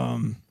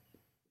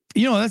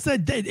 That's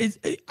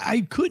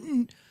I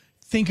couldn't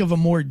think of a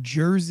more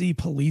Jersey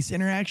police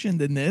interaction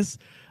than this.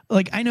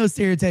 Like, I know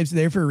stereotypes are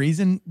there for a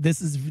reason.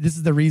 This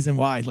is the reason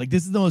why. Like,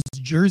 this is the most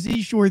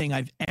Jersey Shore thing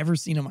I've ever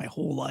seen in my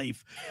whole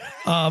life.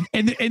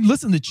 And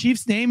listen, the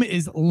chief's name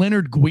is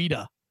Leonard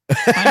Guida.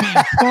 I mean,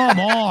 come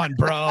on,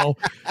 bro.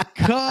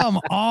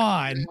 Come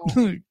on.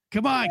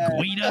 Come on,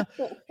 Guida.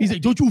 He's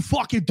like, don't you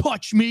fucking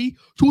touch me.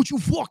 Don't you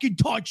fucking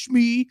touch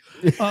me.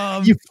 You fucking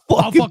I'm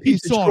fucking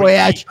piece of sorry.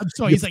 trash. I'm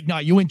sorry. He's like, no,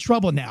 you in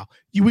trouble now.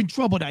 You in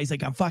trouble now. He's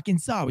like, I'm fucking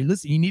sorry.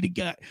 Listen, you need to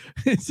get.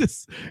 It's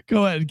just,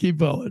 go ahead and keep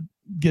going.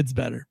 Gets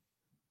better.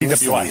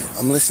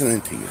 I'm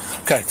listening to you.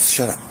 Okay.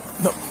 Shut up.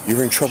 No.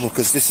 You're in trouble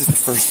because this is the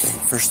first thing.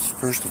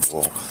 First of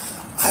all,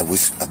 I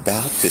was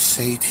about to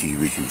say to you,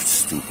 you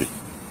stupid.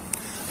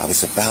 I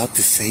was about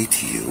to say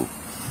to you,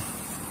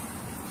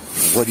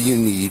 what do you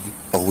need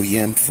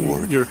OEM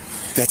for? You're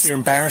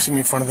embarrassing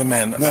me in front of the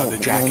men about the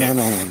jacket.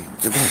 No.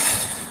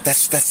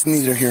 That's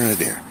neither here nor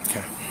there.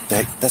 Okay.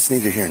 That's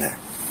neither here nor there.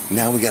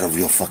 Now we got a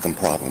real fucking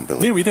problem,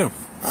 Billy. Yeah, we do.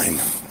 I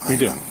know. We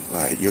do. All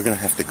right, you're going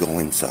to have to go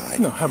inside.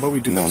 No, how about we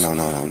do this?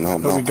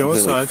 No. We go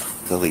inside.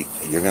 Billy,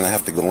 you're going to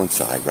have to go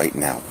inside right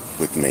now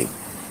with me.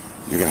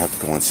 You're going to have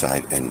to go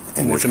inside and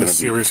we're in a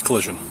serious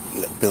collision.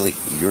 Billy,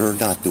 you're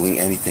not doing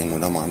anything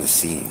when I'm on the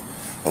scene,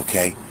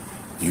 okay?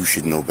 You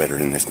should know better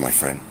than this, my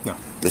friend. No.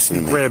 Listen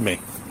to me. Grab me.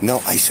 No,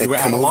 I said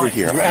come over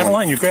here. You're out of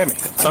line. You grabbed me.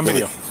 It's on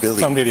video.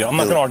 Billy. I'm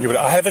not going to argue with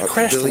it. I have a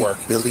crash Billy, to work.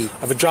 Billy, I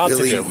have a job to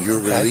do. You're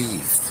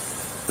relieved.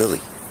 Billy,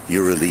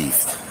 you're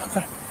relieved.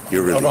 Okay.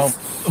 You're relieved.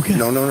 Okay.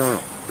 No.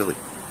 Billy,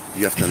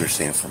 you have to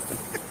understand something.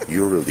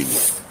 You're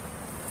relieved.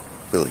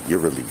 Billy, you're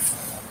relieved.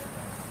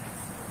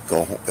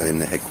 Go in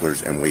the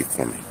headquarters and wait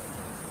for me.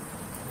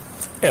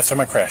 After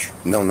my crash.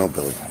 No,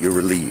 Billy, you're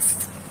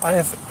relieved. I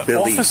have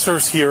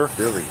officers here.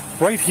 Billy.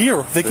 Right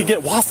here. They could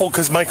get waffled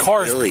because my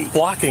car is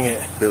blocking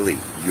it. Billy,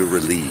 you're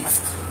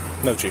relieved.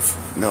 No, Chief.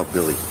 No,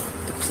 Billy.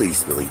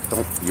 Please, Billy.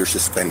 Don't. You're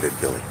suspended,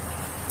 Billy.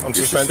 I'm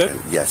suspended?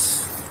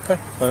 Yes.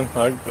 Okay. I'm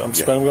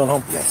suspended. I'm going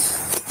home.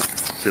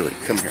 Yes. Billy,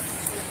 come here.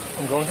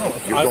 I'm going home.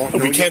 No,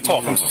 we can't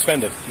talk. I'm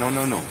suspended. No.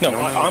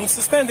 I'm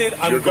suspended.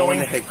 You're I'm going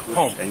to headquarters,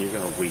 home. and you're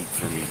going to wait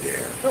for me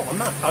there. No, I'm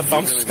not.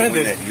 I'm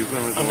suspended. I'm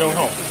going home. You're going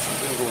to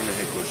go into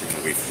headquarters. You're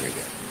going to wait for me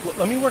there.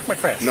 Let me work my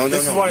craft.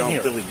 This is why I'm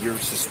here. Billy, you're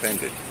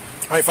suspended.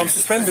 All right, if I'm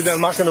suspended, then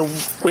I'm not going to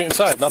wait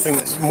inside. Nothing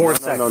more.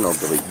 No,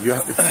 Billy.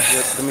 Let me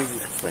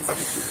explain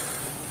something to you.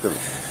 Billy,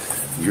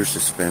 you're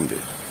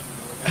suspended.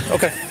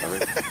 Okay. All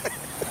right.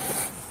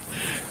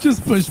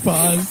 Just push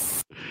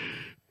pause.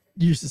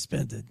 You're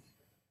suspended.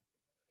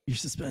 You're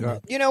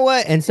suspended. You know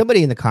what? And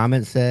somebody in the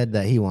comments said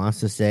that he wants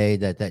to say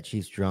that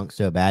Chief's drunk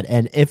so bad.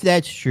 And if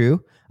that's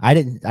true, I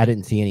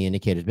didn't see any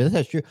indicators, but if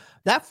that's true,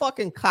 that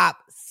fucking cop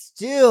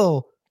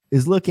still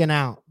is looking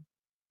out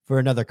for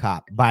another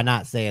cop by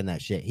not saying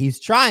that shit. He's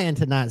trying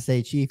to not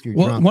say, Chief, you're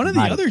drunk. One of the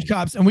other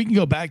cops, and we can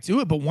go back to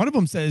it, but one of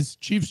them says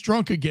Chief's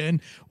drunk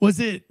again. Was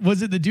it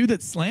the dude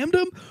that slammed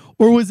him,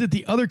 or was it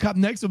the other cop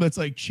next to him that's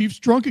like, Chief's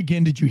drunk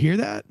again? Did you hear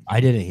that? I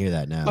didn't hear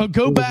that. Now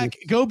go back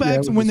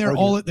to when they're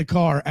all at the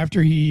car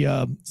after he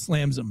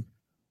slams him.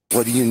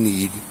 What do you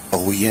need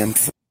OEM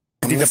for?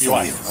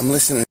 DWI. I'm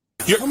listening.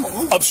 You're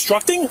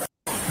obstructing?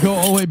 Go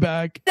all the way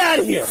back. Get out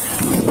of here.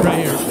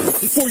 Right here.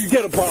 Before you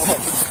get a problem.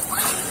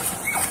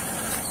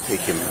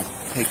 Take him out.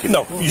 Take him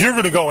No, you're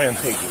going to go in.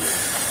 Take him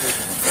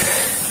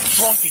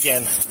Drunk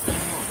again.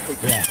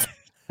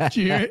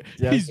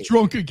 He's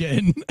drunk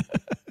again.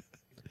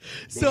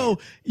 So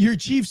your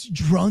Chief's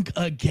drunk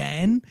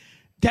again?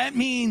 That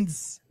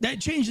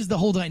changes the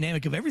whole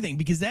dynamic of everything,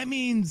 because that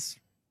means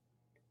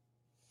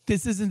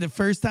this isn't the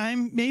first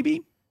time,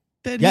 maybe,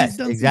 that he's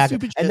done exactly. some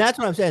stupid shit. And that's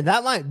what I'm saying.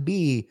 That might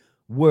be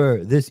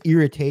where this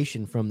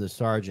irritation from the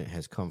sergeant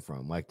has come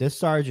from. Like, this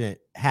sergeant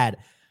had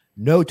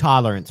no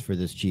tolerance for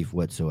this chief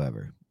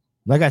whatsoever.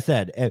 Like I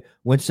said,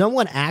 when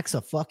someone acts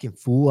a fucking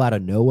fool out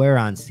of nowhere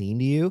on scene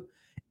to you,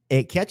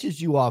 it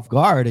catches you off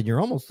guard and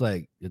you're almost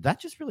like, did that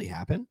just really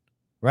happen?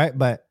 Right?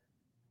 But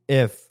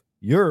if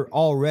you're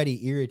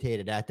already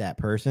irritated at that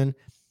person,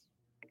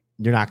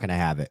 you're not going to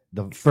have it.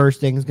 The first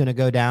thing's going to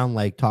go down,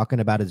 like talking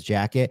about his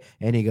jacket,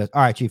 and he goes,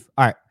 all right, Chief,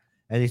 all right.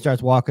 And he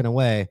starts walking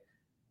away.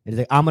 And he's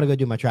like, I'm going to go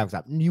do my traffic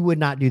stop. You would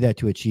not do that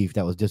to a chief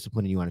that was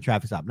disciplining you on a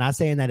traffic stop. I'm not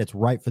saying that it's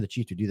right for the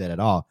chief to do that at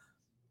all,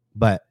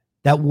 but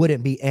that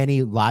wouldn't be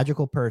any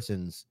logical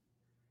person's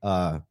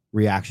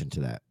reaction to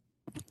that.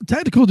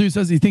 Tactical Dude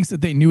says he thinks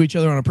that they knew each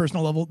other on a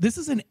personal level. This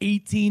is an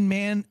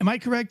 18-man. Am I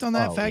correct on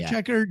that? Fact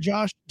checker,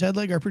 Josh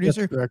Deadleg, our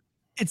producer. That's correct.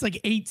 It's like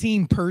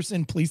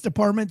 18-person police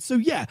department. So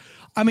yeah,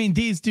 I mean,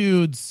 these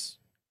dudes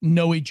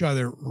know each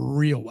other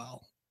real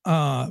well.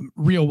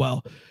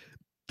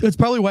 That's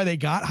probably why they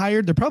got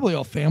hired. They're probably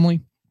all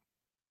family.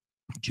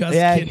 Just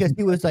kidding. Because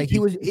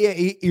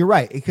you're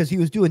right. Because he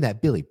was doing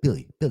that. Billy,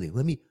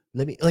 let me,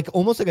 like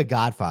almost like a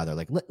Godfather.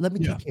 Like, let me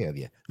take care of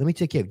you. Let me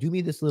take care of you. Do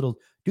me this little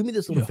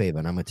favor,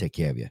 and I'm gonna take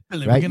care of you.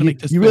 Billy, right? we're gonna make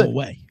this go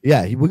away.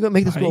 Yeah, we're gonna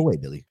make this go away,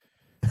 Billy.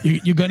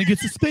 You're gonna get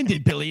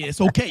suspended, Billy.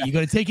 It's okay. You're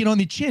gonna take it on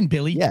the chin,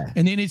 Billy. Yeah,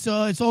 and then it's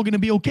all gonna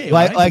be okay.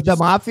 Like right? the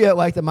mafia,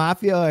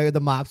 or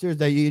the mobsters.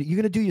 That you're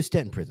gonna do your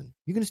stint in prison.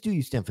 You're gonna do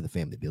your stint for the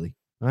family, Billy.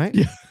 All right.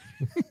 Yeah.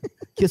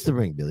 Kiss the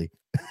ring, Billy.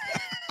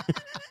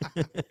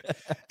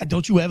 And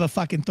don't you ever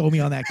fucking throw me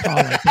on that car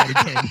like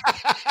that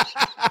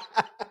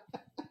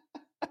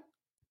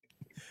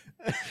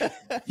again.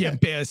 You're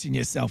embarrassing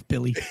yourself,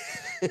 Billy.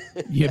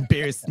 You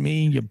embarrassed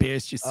me. You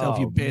embarrassed yourself.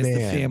 You embarrassed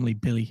the family,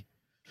 Billy.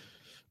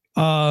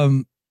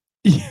 Somebody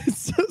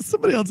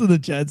else in the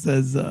chat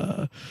says,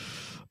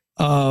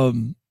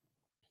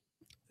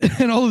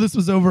 and all of this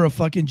was over a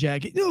fucking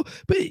jacket.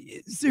 But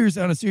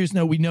on a serious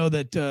note, we know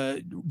that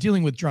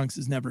dealing with drunks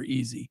is never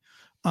easy.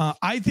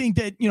 I think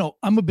that,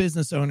 I'm a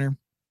business owner.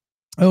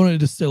 I own a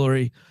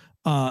distillery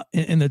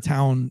in the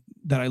town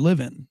that I live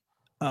in.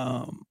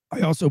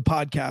 I also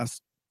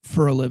podcast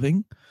for a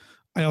living.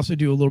 I also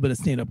do a little bit of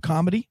stand-up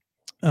comedy.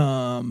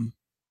 And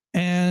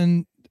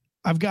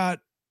I've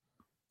got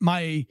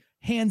my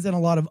hands in a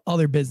lot of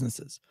other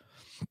businesses.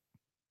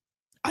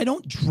 I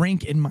don't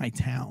drink in my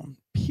town,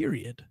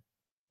 period.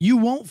 You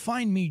won't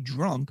find me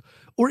drunk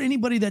or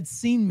anybody that's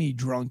seen me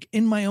drunk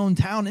in my own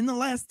town in the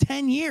last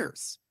 10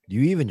 years. Do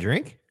you even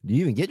drink? Do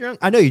you even get drunk?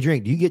 I know you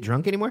drink. Do you get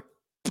drunk anymore?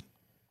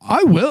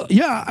 I will.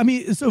 Yeah. I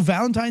mean, so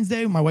Valentine's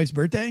Day, my wife's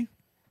birthday.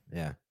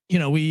 Yeah.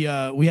 We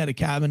had a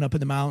cabin up in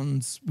the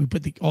mountains. We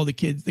put all the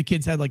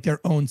kids had like their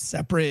own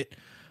separate,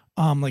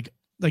 like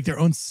their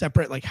own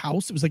separate like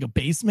house. It was like a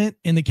basement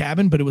in the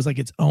cabin, but it was like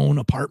its own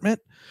apartment.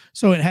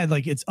 So it had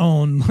like its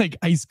own like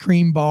ice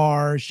cream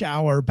bar,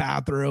 shower,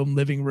 bathroom,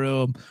 living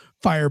room,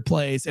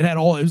 fireplace. It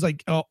was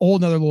like a whole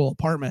another little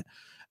apartment.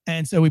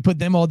 And so we put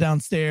them all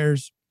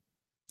downstairs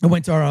and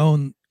went to our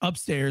own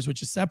upstairs,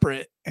 which is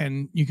separate,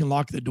 and you can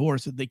lock the door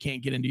so they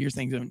can't get into your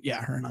things. And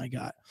yeah, her and I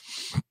got,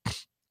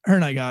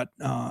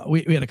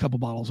 we had a couple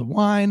bottles of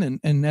wine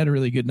and had a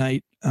really good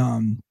night.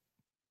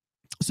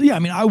 So yeah, I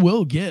mean, I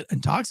will get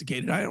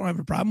intoxicated. I don't have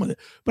a problem with it,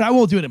 but I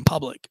won't do it in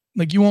public.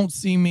 Like you won't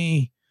see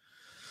me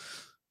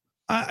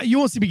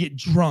get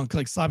drunk,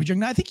 like sloppy drunk.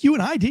 Now, I think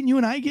didn't you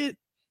and I get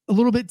a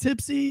little bit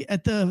tipsy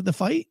at the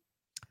fight?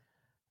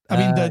 I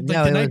mean,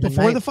 the night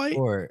before the fight.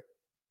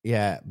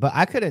 Yeah, but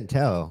I couldn't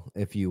tell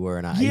if you were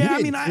or not. Yeah,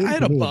 I mean, I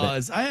had a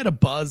buzz. I had a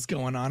buzz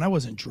going on. I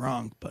wasn't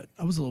drunk, but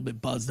I was a little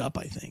bit buzzed up,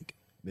 I think.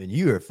 Man,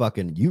 you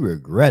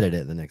regretted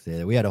it the next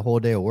day. We had a whole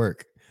day of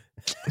work.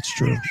 It's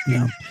true.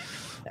 Yeah.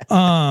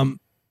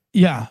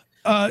 Yeah.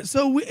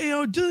 So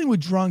dealing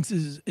with drunks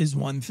is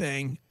one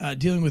thing.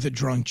 Dealing with a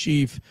drunk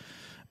chief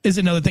is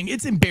another thing.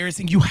 It's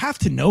embarrassing. You have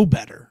to know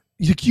better.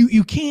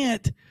 You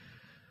can't.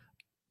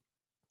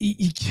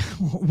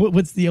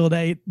 What's the old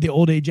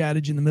age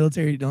adage in the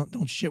military?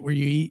 Don't shit where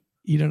you eat.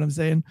 You know what I'm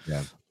saying?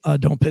 Yeah.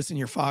 Don't piss in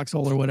your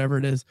foxhole or whatever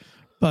it is.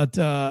 But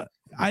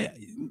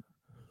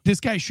this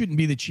guy shouldn't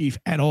be the chief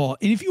at all.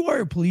 And if you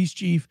are a police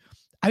chief,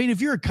 I mean, if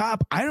you're a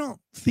cop, I don't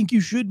think you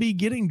should be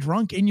getting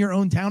drunk in your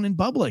own town in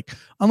public,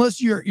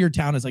 unless your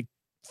town is like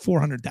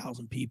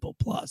 400,000 people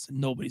plus, and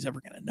nobody's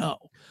ever going to know.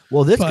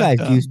 Well, this guy's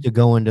used to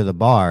going to the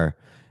bar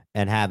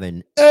and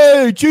having,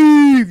 hey,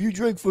 chief, you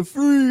drink for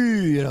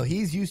free. You know,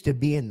 he's used to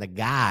being the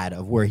god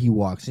of where he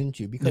walks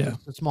into because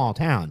it's a small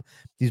town.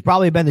 He's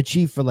probably been the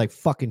chief for like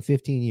fucking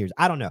 15 years.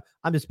 I don't know.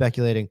 I'm just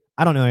speculating.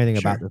 I don't know anything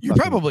about this. You're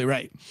probably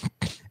right.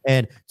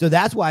 And so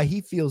that's why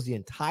he feels the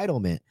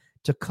entitlement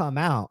to come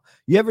out.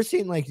 You ever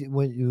seen, like,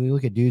 when you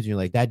look at dudes and you're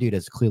like, that dude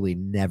has clearly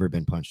never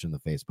been punched in the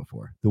face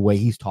before, the way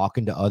he's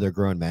talking to other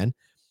grown men.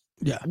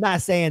 Yeah. I'm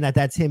not saying that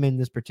that's him in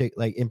this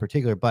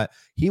particular, but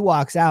he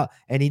walks out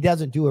and he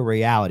doesn't do a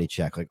reality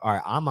check. Like, all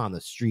right, I'm on the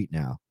street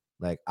now.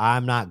 Like,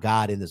 I'm not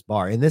God in this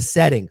bar. In this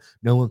setting,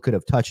 no one could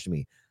have touched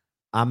me.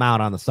 I'm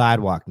out on the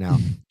sidewalk now.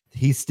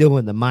 He's still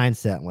in the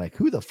mindset like,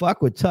 who the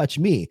fuck would touch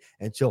me?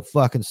 Until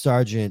fucking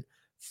Sergeant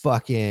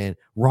fucking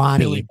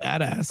Ronnie Billy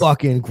Badass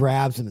fucking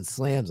grabs him and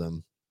slams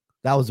him.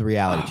 That was a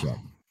reality check.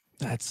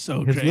 That's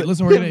so great.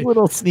 Listen, we're gonna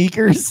little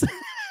sneakers.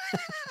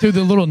 Through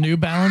the little New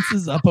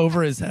Balances up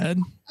over his head.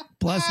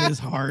 Bless his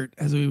heart,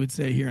 as we would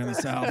say here in the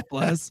South.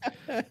 Bless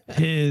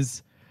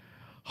his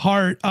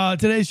heart.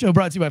 Today's show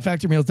brought to you by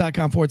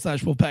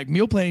factormeals.com/Wolfpack.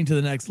 Meal planning to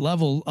the next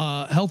level.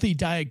 Healthy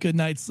diet, good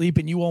night's sleep,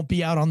 and you won't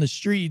be out on the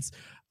streets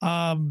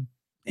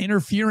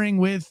interfering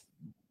with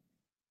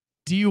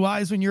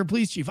DUIs when you're a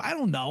police chief. I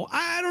don't know.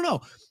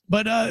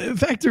 But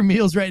Factor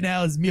Meals right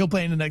now is meal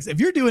planning the next. If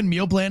you're doing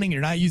meal planning,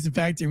 you're not using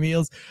Factor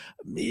Meals,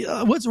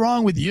 what's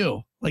wrong with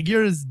you? Like,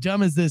 you're as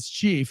dumb as this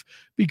chief,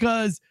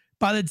 because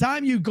by the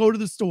time you go to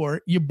the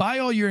store, you buy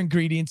all your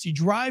ingredients, you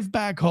drive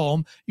back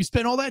home, you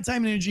spend all that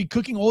time and energy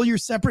cooking all your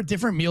separate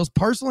different meals,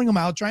 parceling them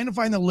out, trying to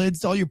find the lids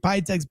to all your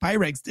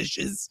Pyrex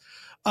dishes.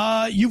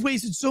 You've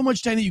wasted so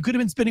much time that you could have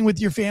been spending with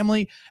your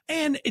family,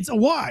 and it's a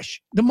wash.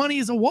 The money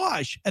is a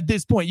wash at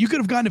this point. You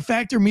could have gone to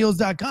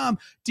factormeals.com,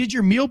 did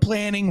your meal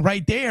planning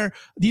right there.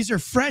 These are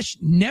fresh,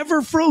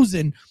 never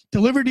frozen,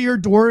 delivered to your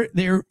door.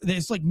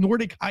 There's like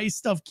Nordic ice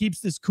stuff, keeps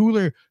this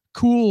cooler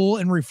cool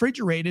and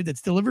refrigerated.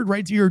 That's delivered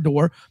right to your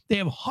door. They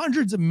have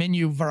hundreds of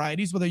menu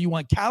varieties, whether you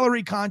want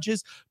calorie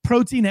conscious,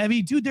 protein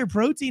heavy. Dude, their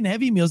protein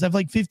heavy meals have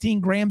like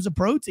 15 grams of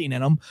protein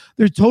in them.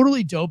 They're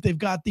totally dope. They've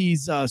got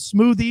these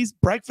smoothies,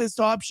 breakfast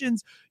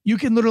options. You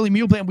can literally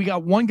meal plan. We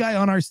got one guy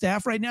on our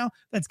staff right now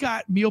that's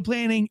got meal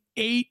planning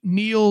 8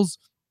 meals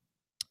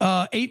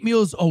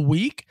a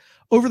week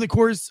over the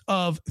course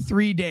of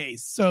 3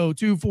 days. So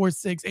 2, 4,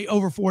 6, 8,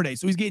 over 4 days.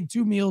 So he's getting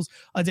 2 meals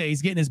a day.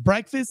 He's getting his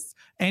breakfast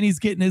and he's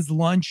getting his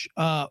lunch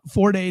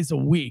 4 days a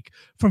week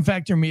from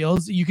Factor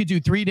Meals. You could do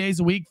 3 days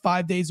a week,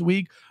 5 days a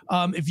week.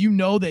 If you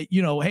know that,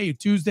 hey,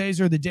 Tuesdays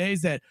are the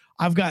days that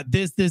I've got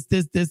this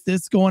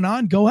going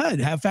on, go ahead.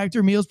 Have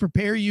Factor Meals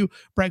prepare you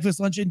breakfast,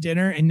 lunch, and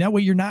dinner. And that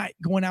way you're not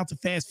going out to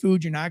fast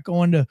food. You're not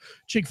going to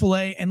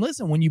Chick-fil-A. And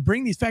listen, when you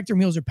bring these Factor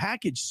Meals are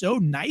packaged so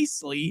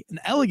nicely and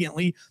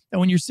elegantly that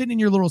when you're sitting in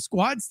your little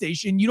squad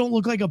station, you don't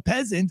look like a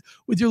peasant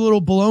with your little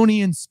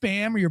bologna and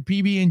Spam or your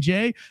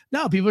PB&J.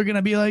 No, people are going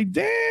to be like,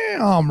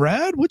 damn,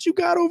 Red, what you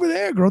got over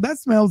there, girl? That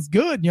smells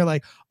good. And you're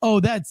like, oh,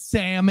 that's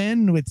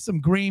salmon with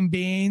some green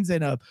beans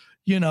and a,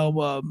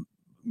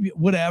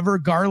 whatever,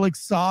 garlic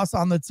sauce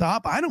on the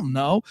top. I don't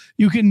know.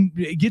 You can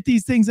get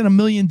these things in a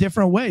million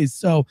different ways.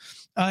 So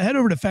head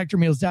over to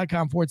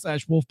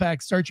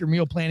factormeals.com/Wolfpack. Start your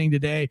meal planning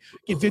today.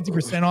 Get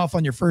 50% off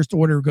on your first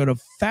order. Go to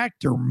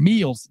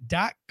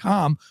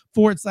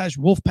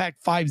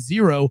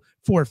factormeals.com/Wolfpack50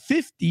 for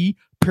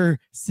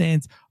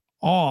 50%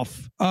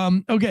 off.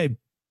 Okay.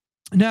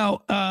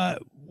 Now,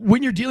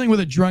 when you're dealing with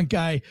a drunk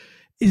guy,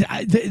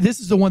 this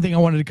is the one thing I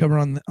wanted to cover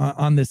on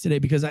this today,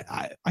 because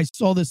I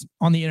saw this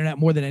on the internet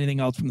more than anything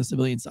else from the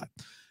civilian side.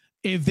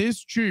 If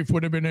this chief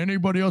would have been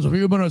anybody else, if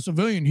he had been a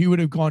civilian, he would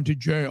have gone to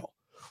jail.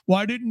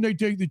 Why didn't they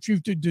take the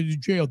chief to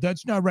jail?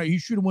 That's not right. He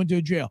should have went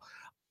to jail.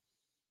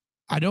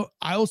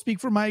 I'll speak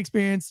from my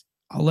experience.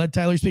 I'll let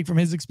Tyler speak from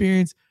his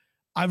experience.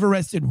 I've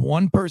arrested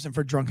one person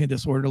for drunk and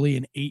disorderly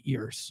in 8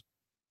 years.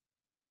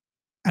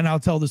 And I'll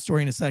tell the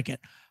story in a second.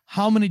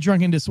 How many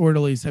drunk and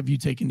disorderlies have you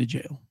taken to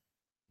jail?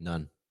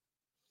 None.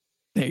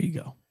 There you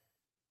go.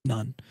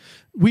 None.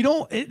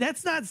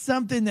 That's not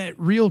something that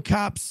real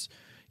cops,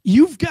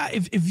 you've got,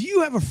 if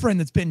you have a friend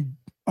that's been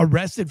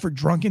arrested for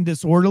drunk and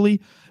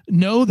disorderly,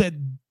 know that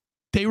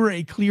they were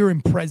a clear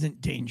and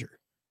present danger.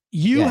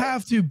 You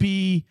have to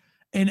be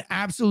an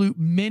absolute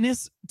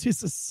menace to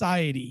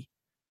society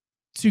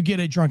to get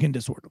a drunken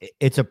disorderly.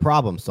 It's a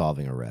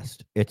problem-solving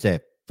arrest. It's a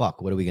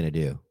fuck. What are we gonna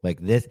do? Like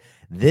this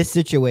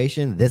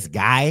situation, this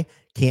guy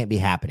can't be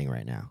happening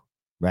right now,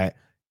 right?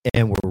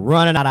 And we're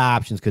running out of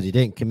options because he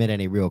didn't commit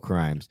any real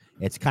crimes.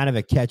 It's kind of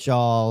a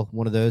catch-all,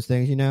 one of those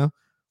things, you know.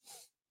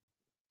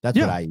 That's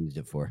what I used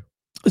it for.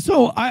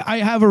 So I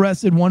have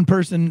arrested one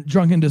person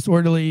drunk and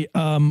disorderly.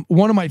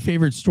 One of my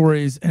favorite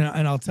stories,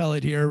 and I'll tell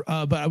it here,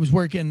 but I was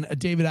working a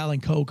David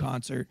Allan Coe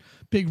concert,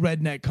 big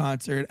redneck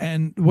concert.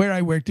 And where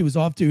I worked, it was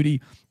off duty.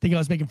 I think I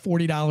was making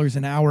 $40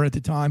 an hour at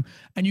the time.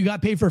 And you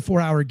got paid for a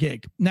 4-hour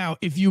gig. Now,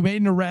 if you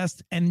made an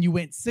arrest and you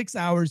went 6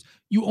 hours,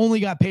 you only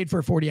got paid for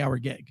a 40-hour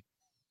gig.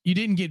 You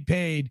didn't get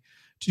paid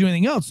to do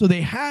anything else. So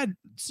they had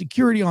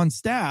security on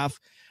staff.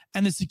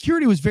 And the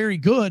security was very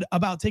good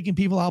about taking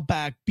people out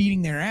back,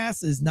 beating their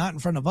asses, not in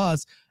front of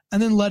us,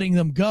 and then letting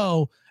them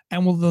go.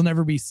 And they'll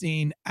never be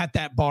seen at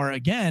that bar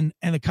again.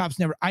 And the cops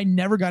I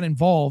never got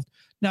involved.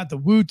 Not the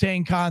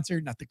Wu-Tang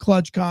concert, not the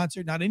Clutch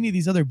concert, not any of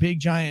these other big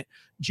giant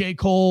J.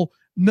 Cole,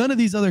 none of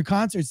these other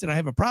concerts that I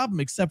have a problem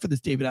except for this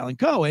David Allan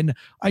Coe. And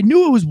I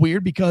knew it was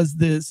weird because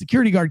the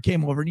security guard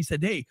came over and he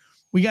said, "Hey,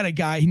 we got a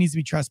guy, he needs to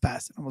be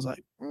trespassing." I was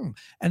like,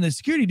 And the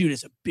security dude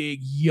is a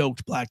big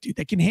yoked black dude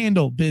that can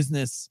handle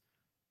business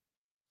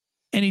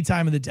any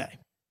time of the day.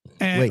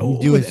 And wait, you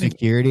doing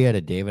security at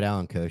a David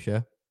Allan Coe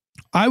show?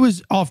 I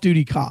was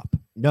off-duty cop.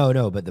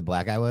 No, but the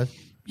black guy was?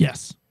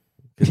 Yes.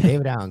 Because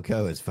David Allan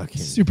Coe is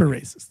fucking super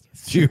racist.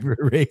 Super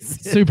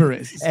racist. Super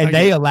racist. And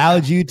they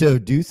allowed you to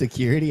do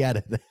security out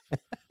of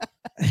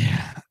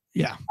that.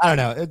 Yeah. I don't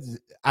know.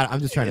 I'm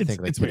just trying to think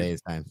of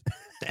today's times.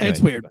 Anyway.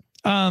 It's weird.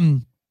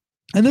 And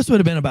this would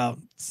have been about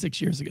 7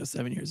 years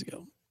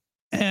ago.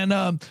 And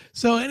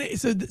so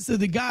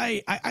the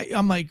guy,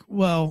 I'm like,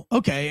 well,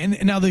 okay.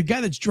 And now the guy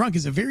that's drunk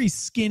is a very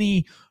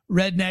skinny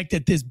redneck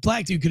that this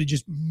black dude could have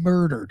just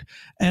murdered.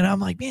 And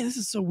I'm like, man, this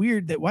is so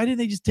weird. That why didn't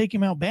they just take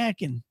him out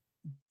back and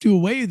do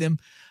away with him?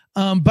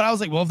 But I was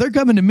like, well, if they're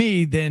coming to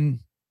me, then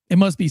it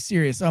must be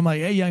serious. So I'm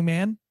like, hey, young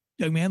man,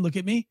 look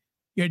at me.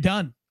 You're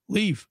done.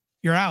 Leave.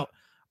 You're out.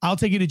 I'll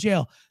take you to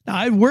jail. Now,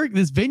 I've worked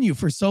this venue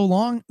for so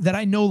long that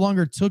I no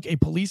longer took a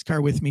police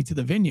car with me to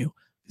the venue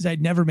because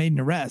I'd never made an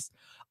arrest.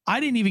 I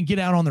didn't even get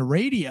out on the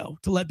radio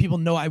to let people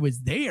know I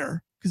was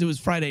there because it was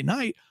Friday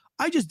night.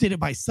 I just did it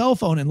by cell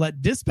phone and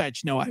let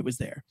dispatch know I was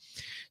there.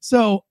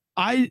 So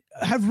I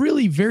have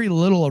really very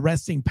little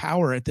arresting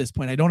power at this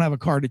point. I don't have a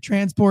car to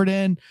transport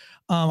in.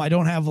 I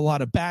don't have a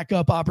lot of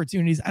backup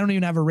opportunities. I don't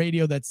even have a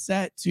radio that's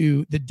set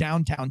to the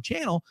downtown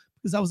channel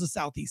because I was a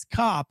Southeast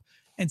cop.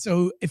 And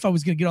so if I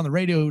was going to get on the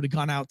radio, it would have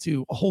gone out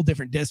to a whole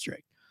different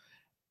district.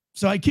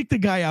 So I kicked the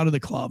guy out of the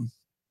club.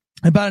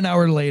 About an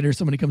hour later,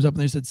 somebody comes up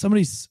and they said,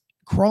 somebody's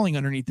crawling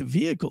underneath the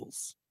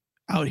vehicles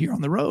out here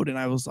on the road. And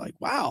I was like,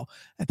 wow.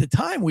 At the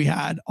time we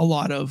had a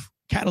lot of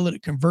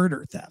catalytic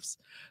converter thefts.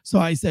 So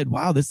I said,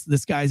 wow, this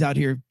guy's out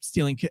here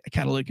stealing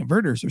catalytic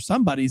converters, or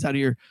somebody's out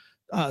here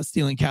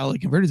stealing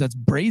catalytic converters. That's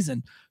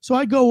brazen. So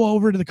I go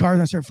over to the cars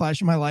and I start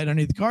flashing my light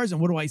underneath the cars.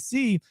 And what do I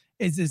see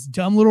is this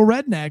dumb little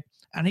redneck.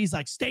 And he's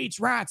like, "States'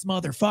 rights,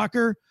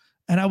 motherfucker."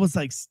 And I was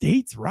like,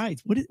 "States'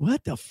 rights?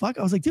 What the fuck?"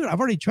 I was like, "Dude, I've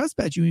already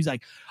trespassed you." And he's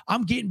like,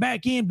 "I'm getting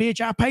back in,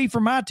 bitch. I paid for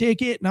my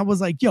ticket." And I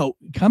was like, "Yo,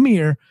 come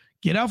here.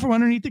 Get out from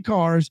underneath the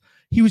cars."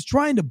 He was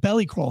trying to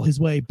belly crawl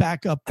his way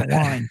back up the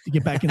line to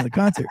get back into the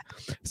concert.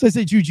 So I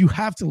said, "Dude, you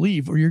have to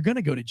leave or you're going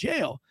to go to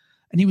jail."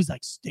 And he was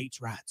like,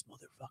 "States' rights,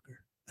 motherfucker."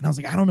 And I was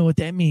like, "I don't know what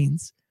that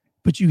means,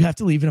 but you have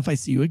to leave. And if I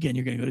see you again,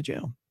 you're going to go to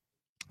jail."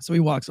 So he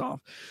walks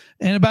off.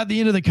 And about the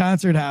end of the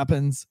concert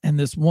happens. And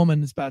this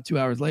woman, it's about 2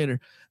 hours later,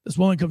 this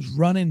woman comes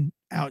running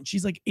out. And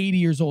she's like 80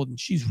 years old. And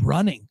she's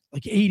running,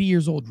 like 80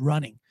 years old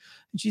running.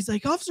 And she's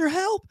like, "Officer,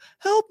 help,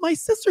 help. My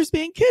sister's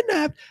being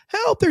kidnapped.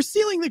 Help. They're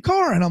stealing the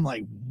car." And I'm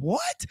like,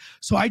 what?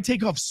 So I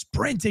take off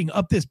sprinting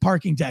up this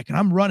parking deck. And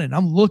I'm running.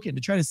 I'm looking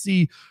to try to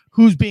see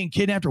who's being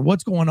kidnapped or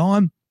what's going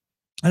on.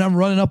 And I'm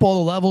running up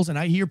all the levels and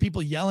I hear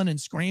people yelling and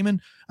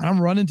screaming and I'm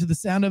running to the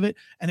sound of it.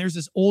 And there's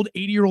this old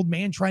 80-year-old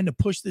man trying to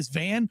push this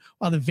van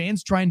while the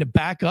van's trying to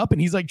back up.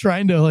 And he's like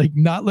trying to like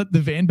not let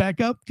the van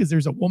back up because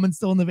there's a woman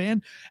still in the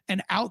van.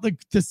 And out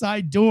the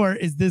side door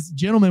is this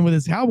gentleman with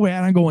his cowboy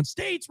hat. I'm going,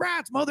 "States'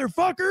 rights,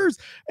 motherfuckers,"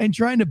 and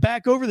trying to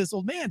back over this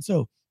old man.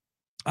 So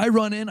I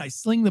run in, I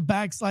sling the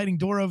back sliding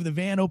door over the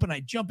van open. I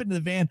jump into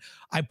the van.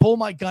 I pull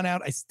my gun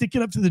out. I stick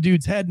it up to the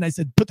dude's head. And I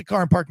said, "Put the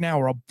car in park now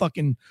or I'll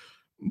fucking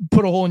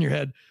put a hole in your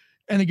head."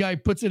 And the guy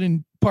puts it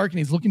in park and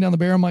he's looking down the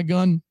barrel of my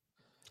gun,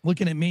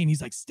 looking at me. And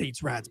he's like,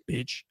 "States' rights,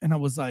 bitch." And I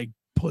was like,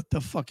 "Put the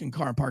fucking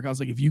car in park." I was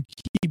like, "If you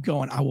keep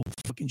going, I will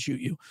fucking shoot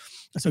you."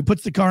 So he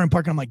puts the car in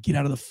park and I'm like, "Get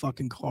out of the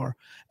fucking car."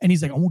 And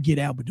he's like, "I won't get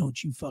out, but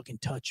don't you fucking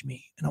touch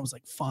me." And I was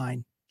like,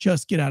 "Fine,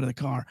 just get out of the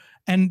car."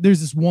 And there's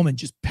this woman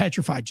just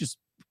petrified, just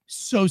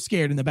so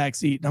scared in the back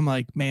seat. And I'm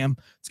like, "Ma'am,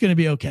 it's going to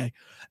be okay."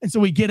 And so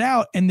we get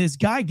out and this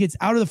guy gets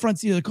out of the front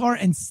seat of the car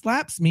and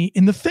slaps me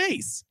in the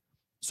face.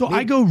 So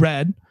I go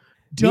red,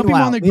 dump him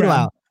on the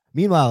ground.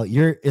 Meanwhile,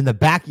 you're in the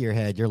back of your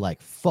head, you're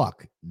like,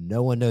 fuck,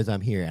 no one knows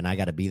I'm here. And I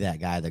got to be that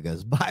guy that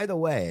goes, by the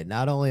way,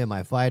 not only am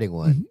I fighting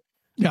one,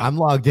 I'm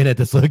logged in at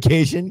this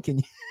location. Can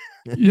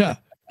you?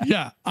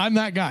 Yeah, I'm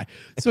that guy.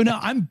 So now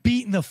I'm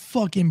beating the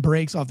fucking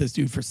brakes off this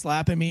dude for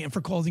slapping me and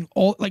for causing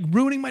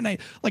ruining my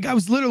night. Like I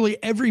was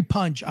literally every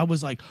punch. I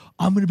was like,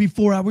 I'm going to be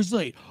 4 hours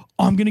late.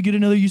 I'm going to get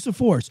another use of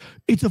force.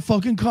 It's a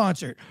fucking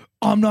concert.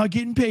 I'm not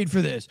getting paid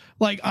for this.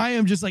 Like I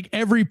am just like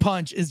every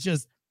punch is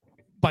just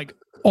like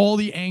all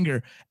the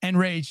anger and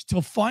rage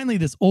till finally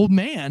this old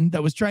man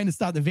that was trying to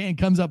stop the van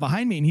comes up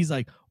behind me and he's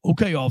like,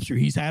 okay, officer,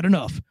 he's had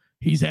enough.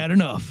 He's had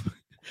enough.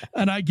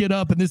 And I get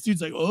up and this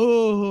dude's like,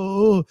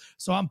 oh,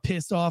 so I'm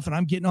pissed off and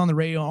I'm getting on the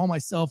radio on my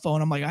cell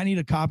phone. I'm like, I need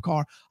a cop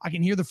car. I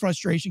can hear the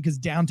frustration because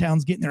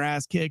downtown's getting their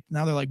ass kicked.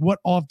 Now they're like, what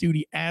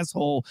off-duty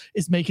asshole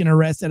is making an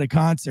arrest at a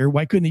concert?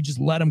 Why couldn't he just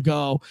let him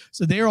go?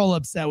 So they're all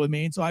upset with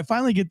me. And so I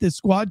finally get this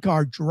squad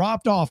car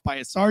dropped off by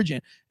a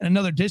sergeant in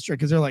another district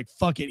because they're like,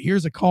 fuck it,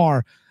 here's a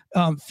car.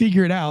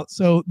 Figure it out.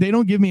 So they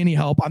don't give me any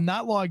help. I'm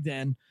not logged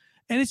in.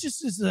 And it's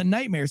just a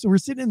nightmare. So we're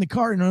sitting in the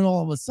car and then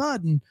all of a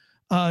sudden,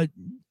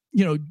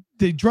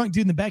 the drunk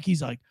dude in the back,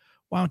 he's like,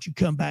 why don't you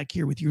come back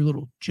here with your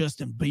little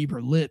Justin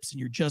Bieber lips and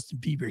your Justin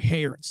Bieber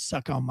hair and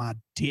suck on my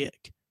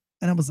dick?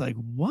 And I was like,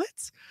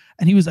 what?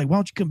 And he was like, why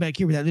don't you come back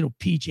here with that little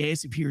peach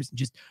ass of yours and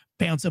just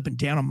bounce up and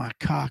down on my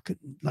cock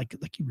like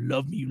you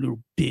love me, you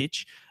little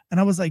bitch. And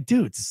I was like,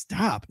 dude,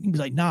 stop. And he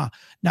was like, nah,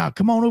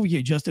 come on over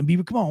here, Justin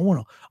Bieber. Come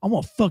on, I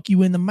wanna fuck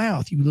you in the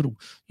mouth, you little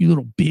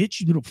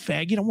bitch, you little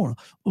faggot.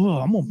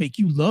 I'm gonna make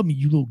you love me,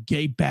 you little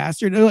gay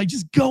bastard. And they're like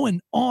just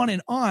going on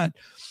and on.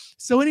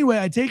 So anyway,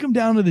 I take him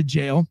down to the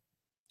jail.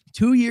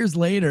 2 years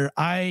later,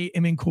 I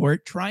am in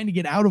court trying to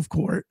get out of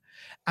court.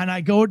 And I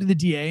go to the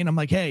DA and I'm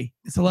like, hey,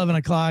 it's 11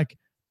 o'clock.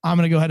 I'm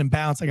going to go ahead and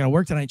bounce. I got to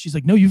work tonight. She's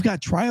like, no, you've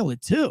got trial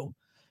at 2.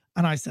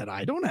 And I said,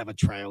 I don't have a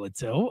trial at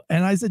 2.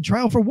 And I said,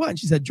 trial for what? And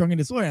she said, drunk and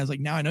disorderly. I was like,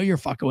 now I know you're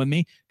fucking with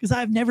me because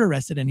I've never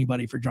arrested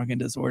anybody for drunk and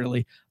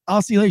disorderly.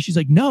 I'll see you later. She's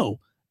like, no,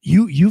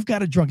 you've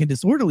got a drunk and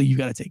disorderly you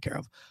got to take care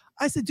of.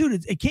 I said,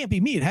 dude, it can't be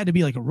me. It had to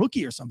be like a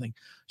rookie or something.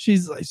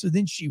 She's like, so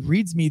then she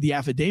reads me the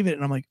affidavit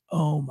and I'm like,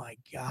 oh my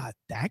God,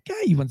 that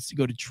guy, he wants to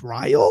go to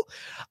trial.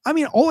 I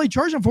mean, all I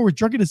charged him for was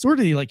drunk and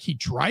disorderly. Like he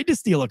tried to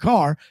steal a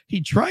car. He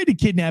tried to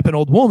kidnap an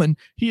old woman.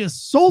 He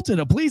assaulted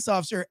a police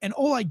officer and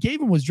all I gave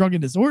him was drunk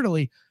and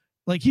disorderly.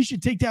 Like he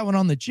should take that one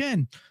on the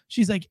chin.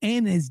 She's like,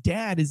 and his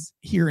dad is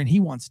here and he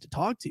wants to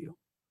talk to you.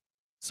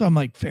 So I'm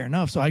like, fair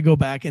enough. So I go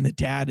back and the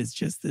dad is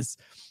just this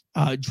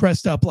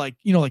dressed up like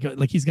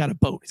he's got a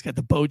boat. He's got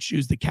the boat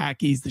shoes, the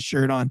khakis, the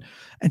shirt on.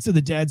 And so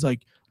the dad's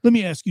like, let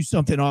me ask you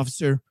something,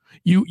 officer.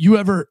 You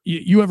ever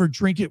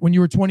drink it when you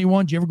were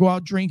 21? Did you ever go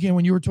out drinking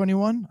when you were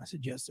 21? I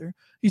said, yes, sir.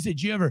 He said,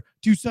 did you ever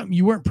do something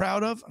you weren't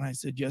proud of? And I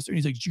said, yes, sir. And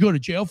he's like, did you go to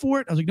jail for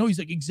it? I was like, no. He's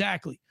like,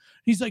 exactly.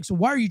 He's like, so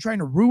why are you trying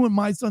to ruin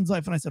my son's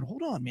life? And I said,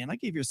 hold on, man. I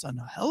gave your son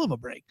a hell of a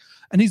break.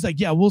 And he's like,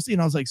 yeah, we'll see.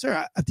 And I was like,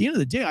 sir, at the end of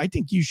the day, I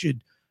think you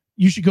should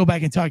go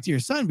back and talk to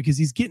your son because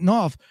he's getting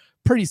off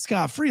pretty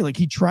scot-free. Like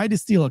he tried to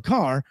steal a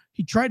car,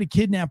 he tried to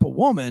kidnap a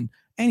woman,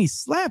 and he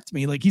slapped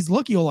me. Like he's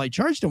lucky all I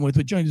charged him with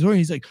drunk disorderly.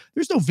 He's like,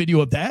 there's no video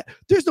of that.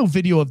 There's no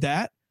video of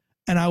that.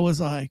 And I was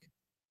like,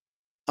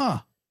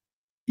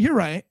 you're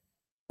right.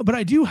 But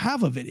I do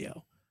have a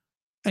video.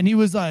 And he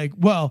was like,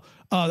 well,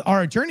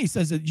 our attorney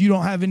says that you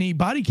don't have any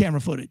body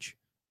camera footage.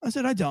 I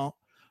said, I don't,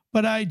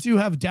 but I do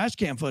have dash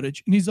cam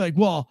footage. And he's like,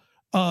 well,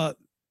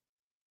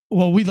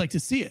 we'd like to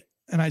see it.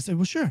 And I said,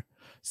 well, sure.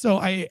 So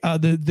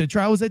the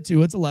trial was at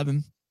 2. It's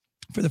 11.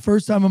 For the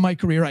first time in my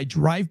career, I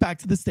drive back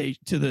to the stage,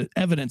 to the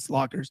evidence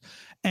lockers,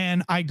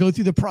 and I go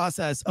through the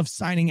process of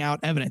signing out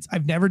evidence.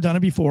 I've never done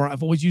it before.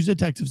 I've always used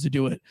detectives to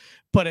do it.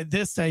 But at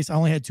this case, I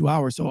only had 2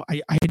 hours. So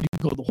I had to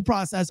go the whole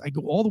process. I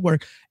go all the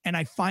work, and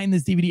I find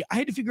this DVD. I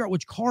had to figure out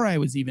which car I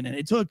was even in.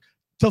 It took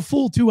the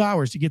full 2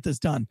 hours to get this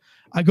done.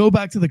 I go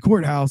back to the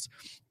courthouse,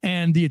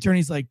 and the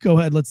attorney's like, go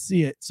ahead, let's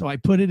see it. So I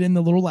put it in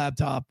the little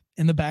laptop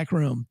in the back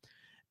room,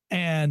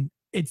 and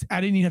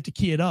I didn't even have to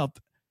key it up.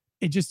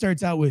 It just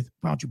starts out with,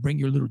 why don't you bring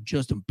your little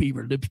Justin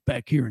Bieber lips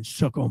back here and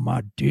suck on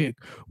my dick?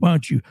 Why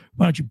don't you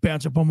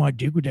bounce up on my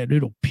dick with that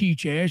little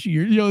peach ass?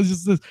 It's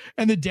just this.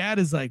 And the dad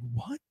is like,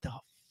 what the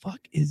fuck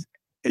is,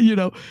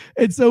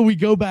 And so we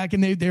go back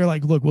and they're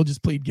like, look, we'll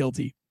just plead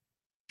guilty.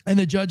 And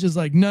the judge is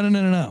like,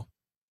 no.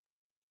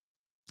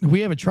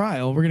 We have a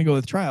trial. We're going to go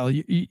with trial.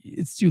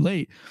 It's too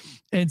late.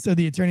 And so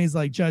the attorney's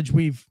like, Judge,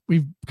 we've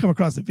come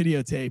across a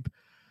videotape.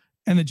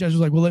 And the judge was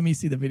like, well, let me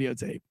see the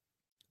videotape.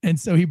 And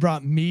so he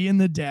brought me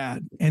and the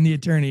dad and the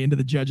attorney into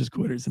the judge's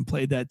quarters and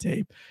played that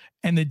tape.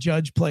 And the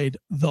judge played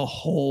the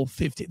whole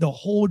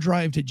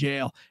drive to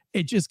jail.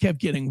 It just kept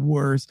getting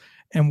worse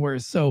and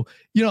worse. So,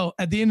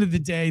 at the end of the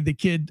day, the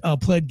kid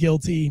pled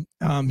guilty.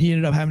 He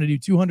ended up having to do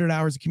 200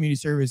 hours of community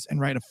service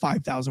and write a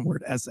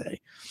 5,000-word essay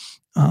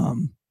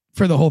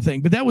for the whole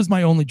thing. But that was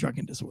my only drunk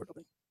and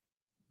disorderly.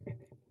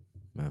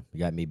 Well, you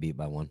got me beat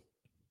by 1.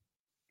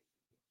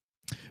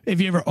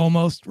 Have you ever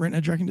almost written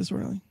a drunk and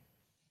disorderly?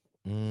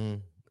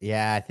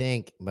 Yeah, I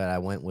think, but I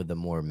went with the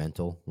more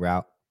mental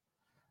route.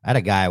 I had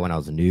a guy when I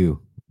was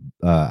new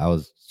I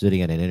was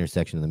sitting at an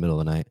intersection in the middle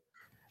of the night,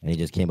 and he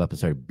just came up and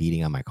started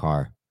beating on my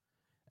car.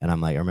 And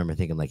I'm like, I remember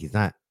thinking like, he's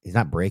not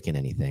breaking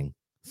anything.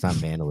 It's not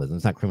vandalism.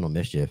 It's not criminal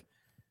mischief.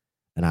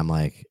 And I'm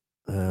like,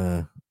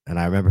 and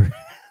I remember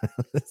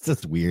it's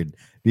just weird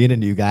being a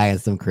new guy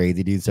and some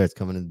crazy dude starts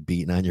coming and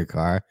beating on your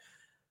car.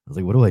 I was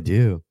like, what do I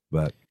do?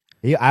 But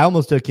I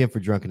almost took him for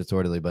drunk and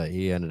disorderly, but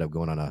he ended up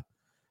going on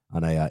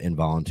a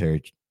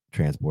involuntary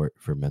transport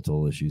for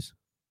mental issues.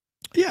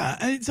 Yeah,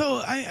 and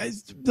so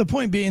the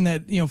point being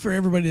that, you know, for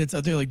everybody that's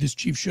out there, like, this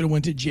chief should have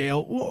went to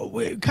jail.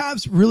 Well,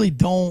 cops really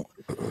don't.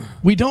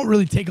 We don't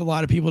really take a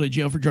lot of people to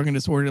jail for drunk and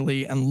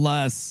disorderly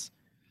unless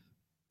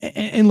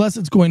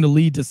it's going to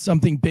lead to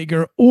something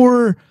bigger,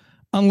 or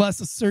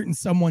unless a certain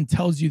someone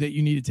tells you that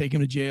you need to take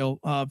him to jail.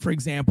 For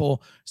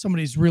example,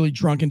 somebody's really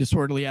drunk and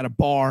disorderly at a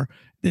bar.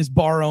 This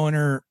bar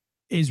owner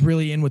is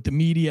really in with the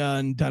media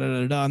and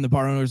and the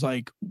bar owner's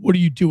like, what are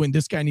you doing?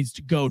 This guy needs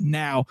to go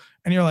now.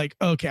 And you're like,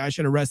 okay, I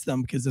should arrest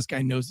them because this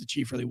guy knows the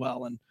chief really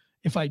well. And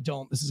if I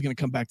don't, this is going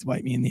to come back to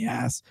bite me in the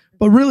ass.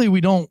 But really,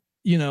 we don't,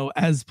 you know,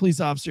 as police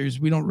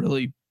officers, we don't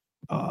really.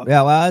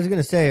 Yeah, well, I was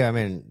going to say, I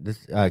mean,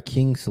 this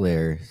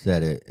Kingslayer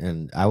said it.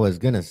 And I was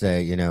going to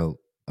say, you know,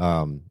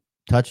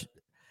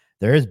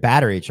 there is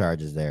battery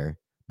charges there.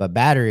 But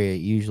battery,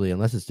 usually,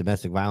 unless it's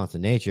domestic violence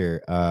in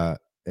nature,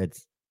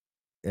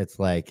 it's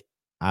like,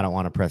 I don't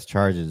want to press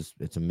charges.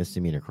 It's a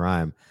misdemeanor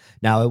crime.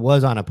 Now, it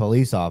was on a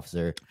police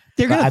officer.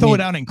 They're going to throw it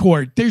out in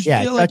court. There's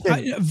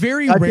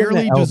very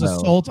rarely does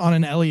assault on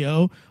an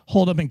LEO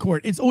hold up in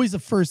court. It's always the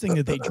first thing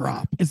that they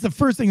drop. It's the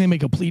first thing they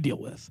make a plea deal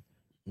with.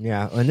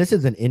 Yeah, and this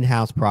is an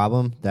in-house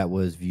problem that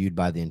was viewed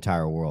by the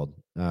entire world.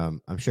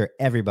 I'm sure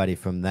everybody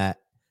from that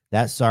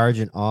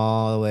sergeant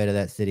all the way to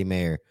that city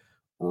mayor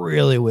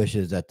really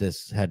wishes that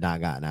this had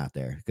not gotten out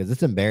there, because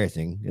it's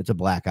embarrassing. It's a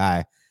black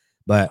eye.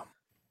 But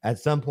at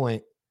some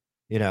point,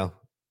 you know,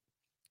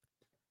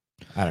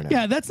 I don't know.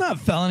 Yeah, that's not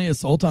felony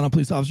assault on a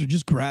police officer,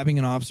 just grabbing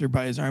an officer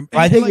by his arm.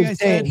 Well, I think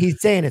he's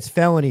saying it's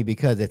felony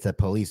because it's a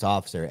police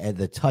officer, and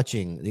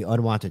the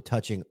unwanted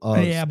touching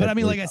of. Yeah, but I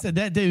mean, like I said,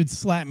 that dude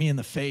slapped me in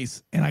the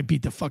face and I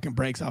beat the fucking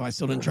brakes off. I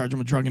still didn't charge him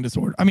with drug and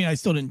disorder. I mean, I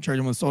still didn't charge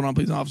him with assault on a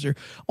police officer.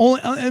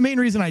 The main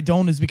reason I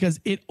don't is because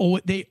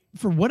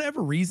for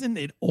whatever reason,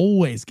 it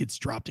always gets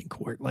dropped in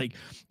court. Like,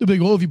 they'll be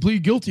like, oh, if you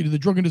plead guilty to the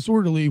drug and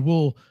disorderly,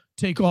 we'll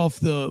take off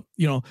the,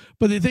 you know.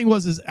 But the thing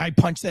was I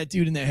punched that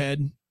dude in the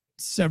head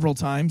several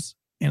times,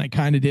 and I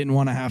kind of didn't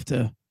want to have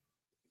to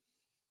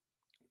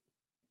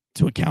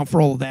account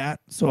for all of that.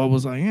 So I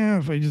was like, yeah,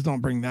 if I just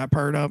don't bring that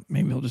part up,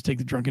 maybe he'll just take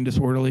the drunk and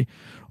disorderly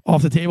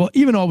off the table.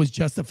 Even though I was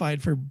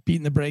justified for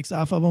beating the brakes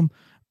off of him,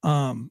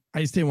 I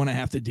just didn't want to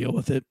have to deal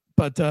with it.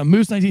 But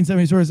Moose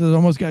 1974 says,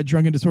 almost got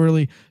drunk and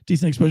disorderly,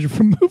 decent exposure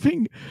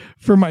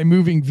for my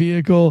moving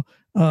vehicle.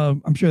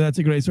 I'm sure that's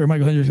a great story.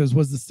 Michael Hendricks says,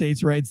 was the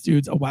states' rights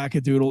dudes a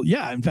wackadoodle?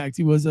 Yeah, in fact,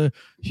 he was a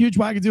huge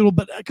wackadoodle.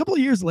 But a couple of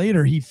years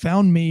later, he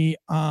found me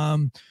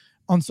on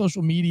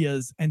social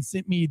medias and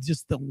sent me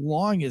just the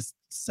longest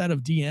set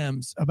of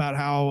DMs about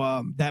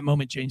how that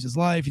moment changed his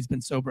life. He's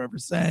been sober ever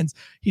since.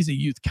 He's a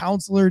youth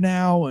counselor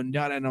now. And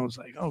I was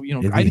like, oh, you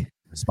know, I didn't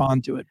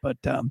respond to it. But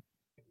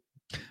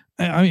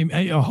I mean,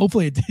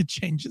 hopefully it did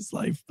change his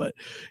life. But,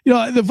 you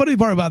know, the funny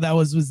part about that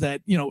was that,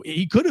 you know,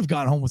 he could have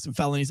gone home with some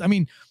felonies. I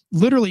mean,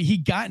 literally, he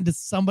got into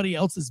somebody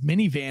else's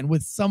minivan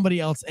with somebody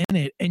else in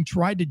it and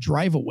tried to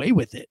drive away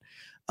with it.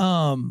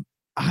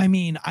 I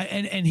mean,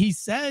 and he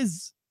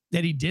says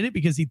that he did it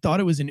because he thought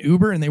it was an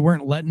Uber and they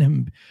weren't letting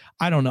him.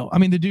 I don't know. I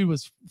mean, the dude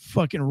was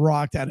fucking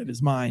rocked out of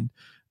his mind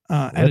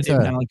at a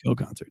David Allan Coe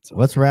concert. So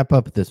let's wrap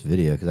up this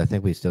video, because I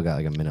think we still got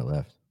like a minute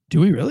left.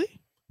 Do we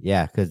really?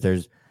 Yeah, because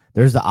there's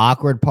the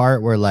awkward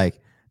part where like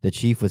the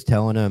chief was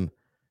telling him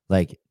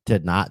like to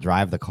not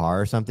drive the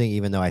car or something,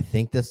 even though I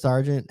think this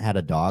sergeant had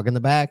a dog in the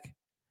back.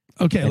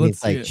 Okay, and let's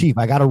see like, Chief,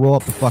 I got to roll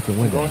up the fucking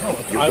window.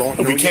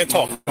 We can't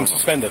talk. I'm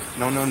suspended.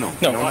 No.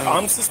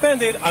 I'm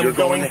suspended. I'm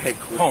going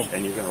home.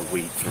 And you're going to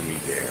wait for me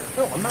there.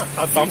 No, I'm not.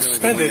 I'm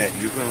suspended. I'm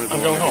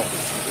going home.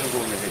 You're going to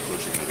go in the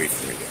headquarters and wait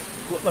for me there.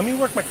 Well, let me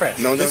work my craft.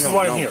 This is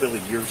why I'm here.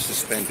 Billy, you're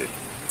suspended.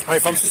 All right,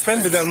 if I'm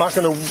suspended, then I'm not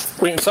going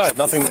to wait inside.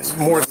 Nothing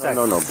more to say.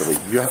 No, Billy.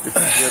 Let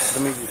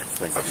me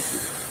explain something to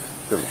you.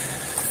 Billy,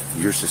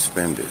 you're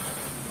suspended.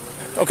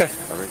 Okay.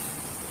 All right.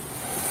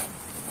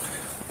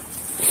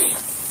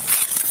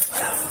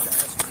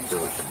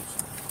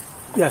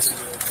 Yes.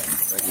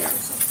 Right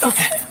now.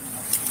 Okay.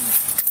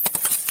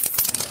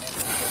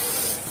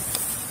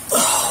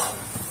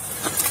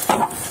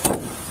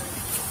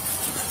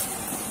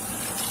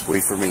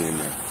 Wait for me in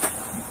there.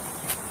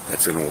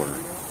 That's an order.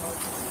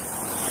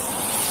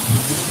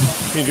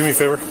 Can you do me a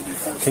favor?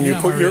 Can you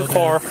put your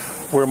car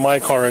where my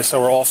car is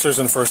so our officers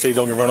in first aid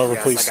don't get run over,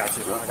 please?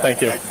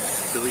 Thank you.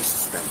 Billy's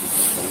suspended. You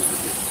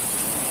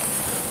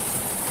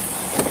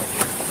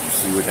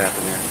see what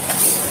happened there?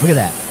 Look at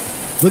that.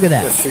 Look at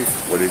that. Yes,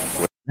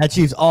 Chief. That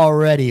chief's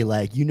already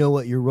like, you know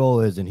what your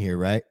role is in here,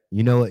 right?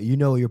 You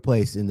know your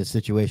place in the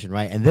situation,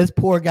 right? And this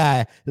poor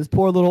guy, this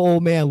poor little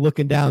old man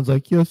looking down is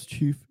like, yes,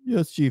 Chief.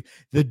 Yes, Chief.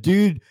 The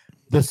dude,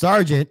 the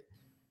sergeant,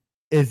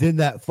 is in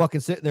that fucking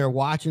sitting there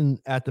watching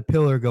at the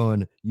pillar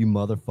going, you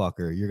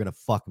motherfucker, you're gonna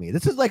fuck me.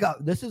 This is like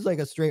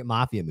a straight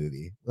mafia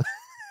movie.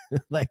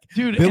 Like,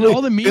 dude, Billy, and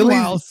all the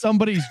meanwhile,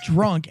 somebody's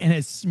drunk and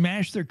has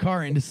smashed their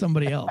car into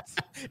somebody else.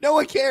 No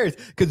one cares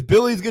because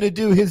Billy's gonna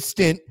do his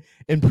stint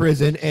in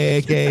prison,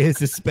 aka his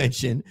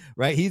suspension,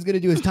 right? He's gonna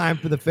do his time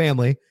for the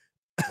family.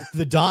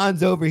 The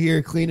Don's over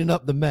here cleaning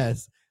up the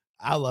mess.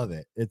 I love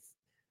it. It's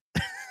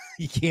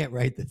you can't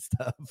write this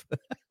stuff.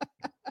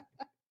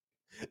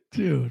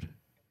 Dude.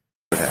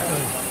 Look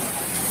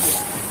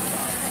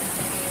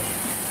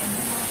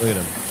at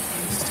him.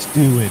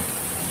 Stewing.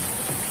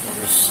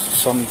 There's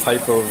some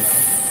type of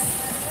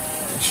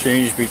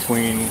exchange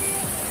between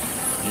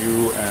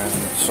you and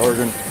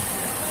Sergeant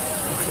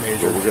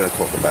Major. Well, we're going to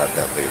talk about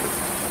that later.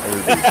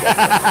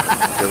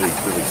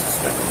 Billy's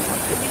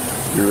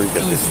suspended. You already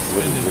got this.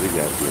 What do you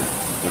got here?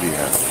 What do you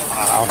have?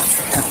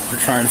 We're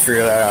trying to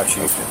figure that out,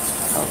 Chief.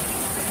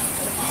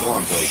 Go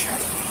on, Billy.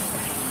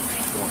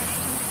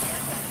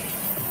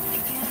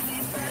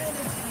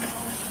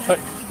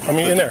 I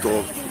mean, in there.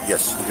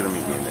 Yes, we're going to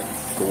meet you in there.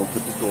 Go and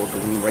put the dog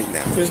in right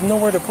now. There's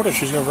nowhere to put her.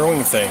 She's going to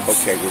ruin things.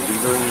 Okay, we'll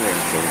leave her in there.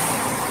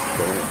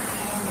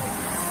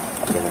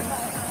 Go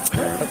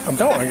ahead. I'm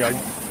telling you, I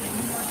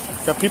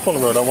got people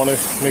on the road. I want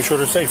to make sure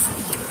they're safe.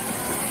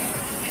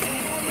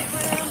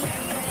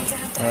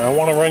 I don't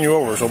want to run you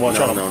over, so watch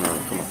out. No.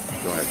 Come on.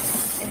 Go ahead.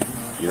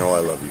 You know I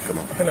love you. Come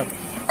on. I know.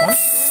 What?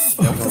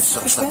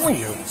 What's wrong with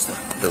you?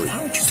 Stop. Billy.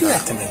 Why would you do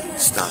that to me?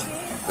 Stop.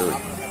 Billy.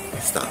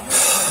 Stop.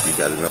 You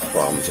got enough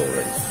problems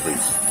already.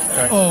 Please.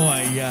 Oh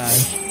my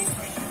gosh.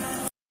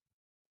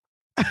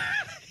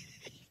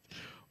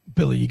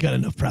 Billy, you got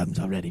enough problems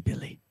already,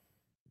 Billy.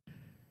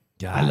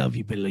 God. I love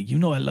you, Billy. You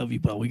know I love you,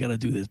 but we got to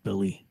do this,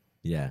 Billy.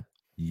 Yeah.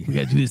 We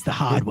got to do this the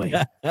hard way.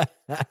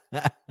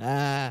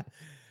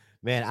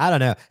 Man, I don't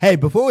know. Hey,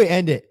 before we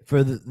end it,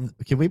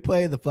 can we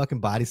play the fucking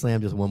body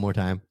slam just one more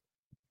time,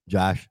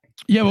 Josh?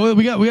 Yeah, well,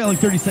 we got like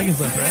 30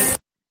 seconds left, right?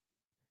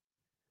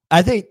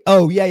 I think.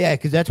 Oh yeah,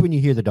 because that's when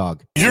you hear the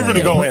dog. You're going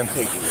to go in.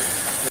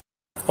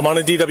 I'm on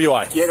a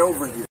DWI. Get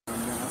over here.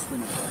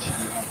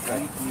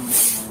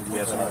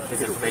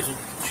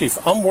 Chief,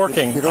 I'm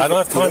working. I don't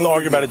have time to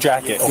argue about a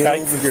jacket, okay?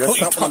 Get over here. Don't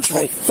you touch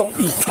me. Don't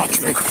you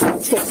touch me.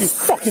 Don't you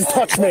fucking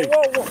touch me.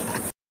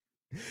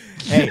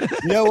 Hey,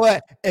 you know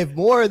what? If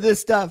more of this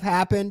stuff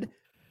happened,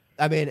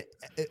 I mean,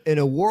 in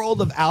a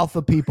world of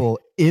alpha people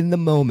in the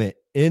moment,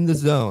 in the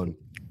zone,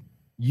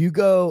 you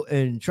go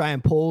and try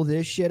and pull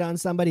this shit on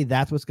somebody,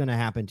 that's what's going to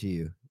happen to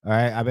you. All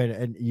right. I mean,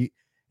 and you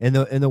in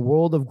the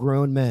world of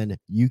grown men,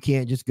 you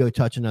can't just go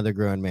touch another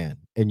grown man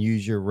and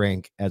use your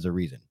rank as a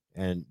reason.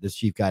 And this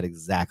chief got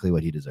exactly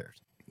what he deserved.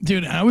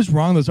 Dude, I was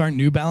wrong. Those aren't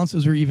New Balance.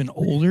 Those are even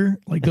older.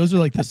 Like those are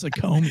like the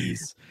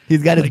Saucony's.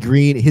 He's got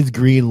his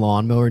green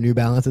lawnmower New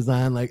Balances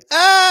on. Like,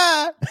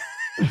 ah!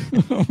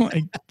 Oh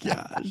my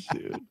gosh,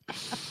 dude.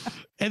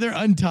 And they're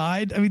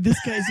untied. I mean, this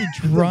guy's a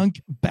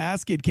drunk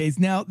basket case.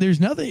 Now, there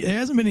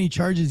hasn't been any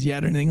charges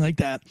yet or anything like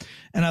that.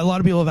 And a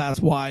lot of people have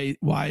asked why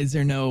is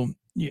there no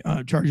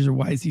charges, or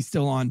why is he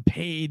still on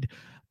paid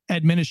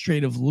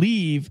administrative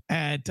leave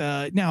at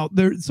now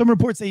some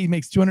reports say he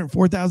makes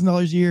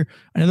 $204,000 a year.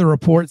 Another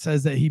report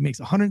says that he makes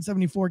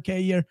 $174K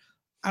a year.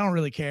 I don't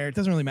really care. It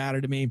doesn't really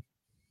matter to me.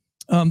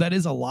 That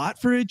is a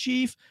lot for a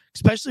chief,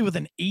 especially with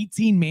an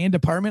 18-man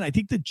department. I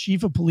think the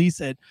chief of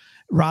police at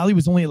Raleigh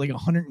was only at like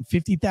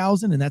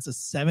 150,000, and that's a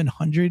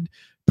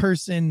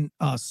 700-person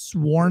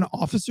sworn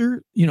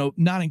officer,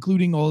 not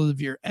including all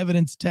of your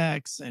evidence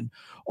techs and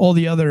all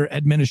the other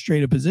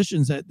administrative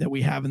positions that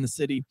we have in the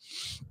city.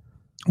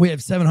 We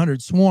have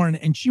 700 sworn,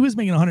 and she was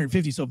making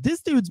 150. So if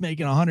this dude's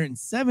making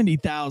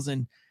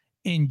 170,000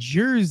 in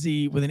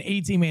Jersey with an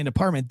 18-man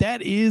department,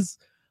 that is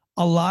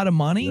a lot of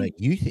money. Like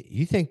you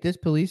think this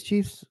police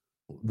chief's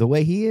the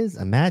way he is?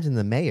 Imagine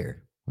the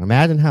mayor.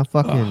 Imagine how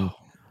fucking.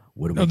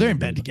 They're in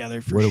bed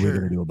together for sure. What are we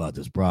going to do about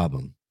this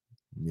problem?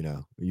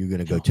 Are you going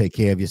to go take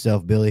care of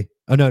yourself, Billy?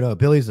 Oh no,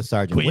 Billy's the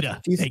sergeant.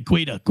 Guida. Hey,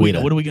 Guida.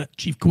 What are we gonna,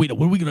 Chief Guida?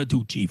 What are we gonna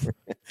do, Chief?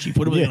 Chief,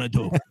 what are we gonna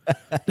do?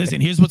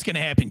 Listen, here's what's gonna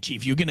happen,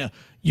 Chief. You're gonna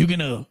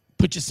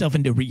put yourself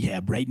into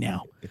rehab right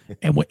now,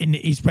 and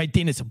he's right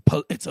there.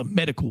 It's a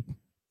medical.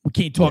 We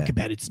can't talk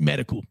about it. It's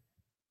medical.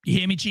 You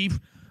hear me, Chief?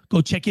 Go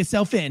check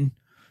yourself in,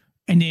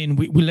 and then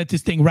we let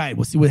this thing ride.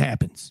 We'll see what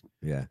happens.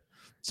 Yeah.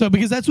 So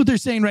because that's what they're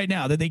saying right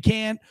now, that they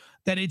can't,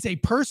 that it's a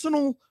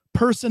personal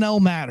personnel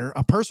matter,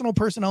 and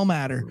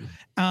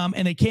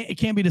it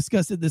can't be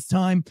discussed at this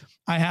time.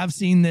 I have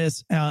seen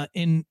this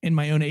in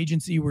my own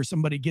agency where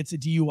somebody gets a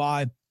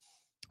DUI.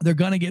 They're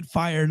going to get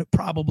fired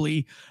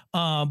probably,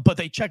 but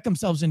they check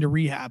themselves into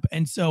rehab.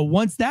 And so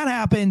once that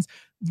happens,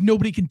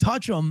 nobody can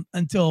touch them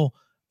until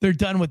they're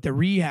done with the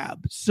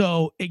rehab.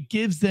 So it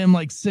gives them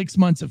like 6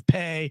 months of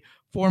pay,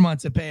 4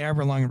 months of pay,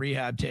 however long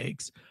rehab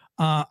takes.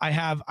 I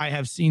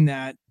have seen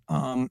that.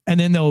 And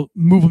then they'll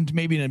move them to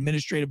maybe an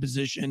administrative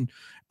position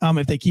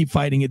if they keep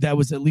fighting it. That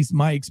was at least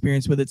my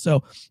experience with it.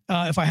 So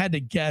if I had to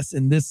guess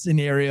in this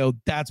scenario,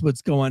 that's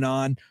what's going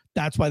on.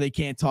 That's why they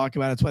can't talk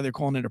about it. That's why they're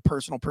calling it a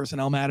personal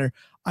personnel matter.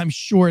 I'm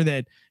sure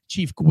that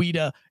Chief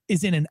Guida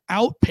is in an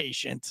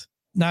outpatient,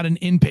 not an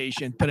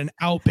inpatient, but an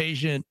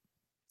outpatient.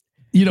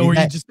 You know,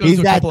 where you just go to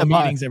a couple of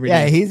meetings every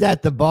day. Yeah, he's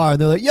at the bar, and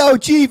they're like, "Yo,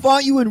 Chief,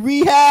 aren't you in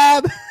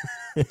rehab?"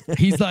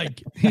 He's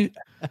like,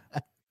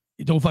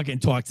 "Don't fucking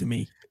talk to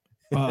me."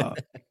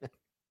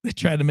 They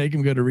tried to make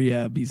him go to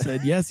rehab. He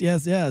said, "Yes,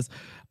 yes, yes."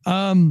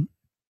 Falconer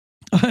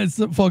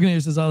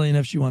says, "Oddly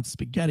enough, she wants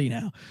spaghetti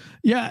now."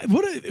 Yeah,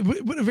 what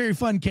a very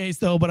fun case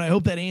though. But I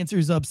hope that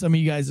answers up some of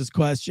you guys'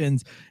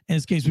 questions. In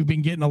this case, we've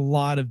been getting a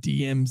lot of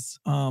DMs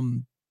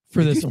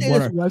for this.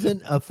 This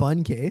wasn't a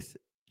fun case.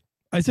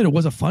 I said it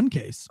was a fun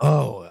case.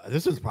 Oh,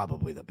 this was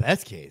probably the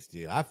best case,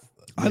 dude. I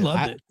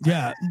loved it.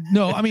 Yeah.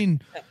 No, I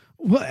mean,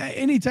 well,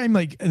 anytime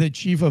like the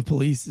chief of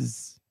police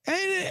is,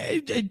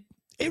 it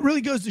really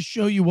goes to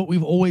show you what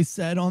we've always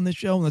said on this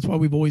show. And that's why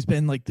we've always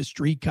been like the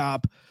street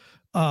cop.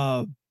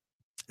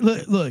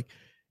 Look,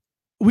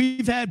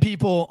 we've had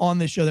people on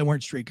this show that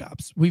weren't street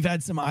cops. We've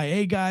had some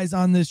IA guys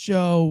on this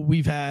show.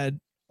 We've had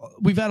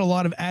a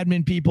lot of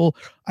admin people.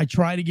 I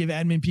try to give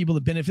admin people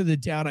the benefit of the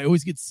doubt. I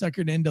always get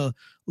suckered into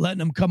letting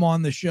them come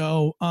on the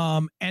show.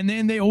 And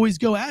then they always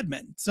go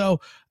admin. So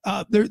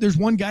there's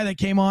one guy that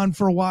came on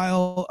for a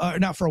while,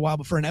 not for a while,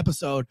 but for an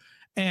episode.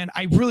 And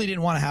I really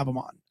didn't want to have him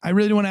on. I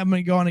really didn't want to have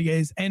him go on a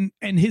gaze. And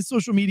his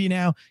social media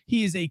now,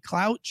 he is a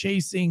clout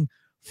chasing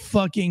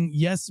fucking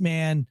yes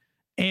man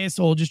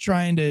asshole, just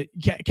trying to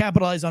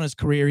capitalize on his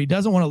career. He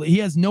doesn't want to, he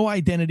has no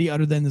identity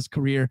other than this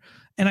career.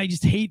 And I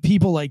just hate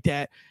people like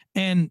that.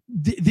 And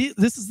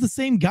this is the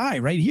same guy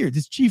right here.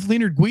 This Chief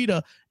Leonard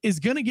Guida is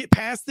going to get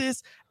past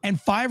this.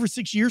 And 5 or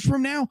 6 years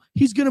from now,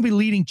 he's going to be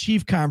leading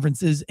chief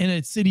conferences in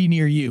a city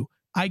near you.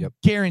 I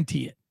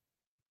guarantee it.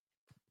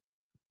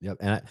 Yep.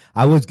 And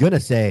I was going to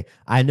say,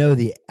 I know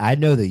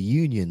the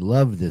union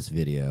loved this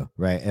video,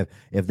 right?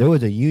 If there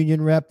was a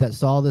union rep that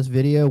saw this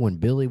video when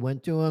Billy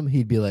went to him,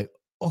 he'd be like,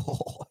 "Oh,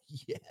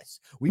 yes."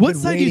 What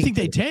side do you think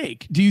they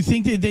take? Do you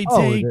think that they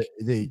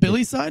take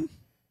Billy's side?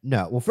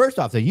 No. Well, first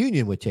off, the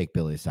union would take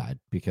Billy's side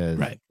because,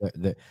 right.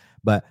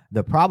 But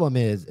the problem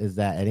is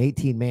that an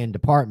 18-man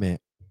department,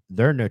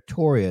 they're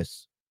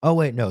notorious. Oh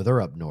wait, no,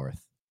 they're up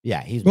north.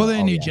 Yeah, they're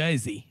in New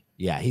Jersey.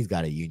 Yeah, he's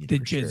got a union. The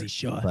Jersey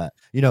Shore. But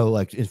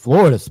like in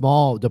Florida,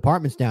 small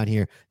departments down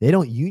here, they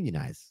don't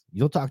unionize.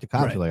 You'll talk to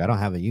cops, right. You're like, "I don't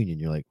have a union."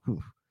 You're like,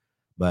 "Whew."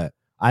 But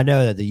I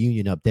know that the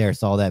union up there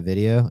saw that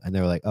video and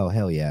they were like, "Oh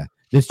hell yeah!"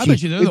 I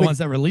bet you they're the ones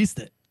that released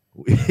it.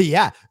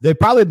 Yeah, they've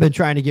probably been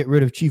trying to get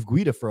rid of Chief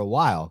Guida for a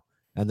while.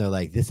 And they're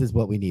like, "This is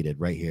what we needed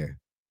right here."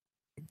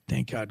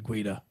 Thank God,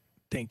 Guida.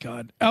 Thank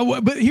God.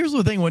 But here's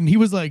the thing. When he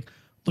was like,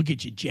 "Look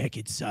at your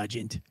jacket,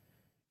 Sergeant.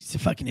 It's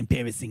fucking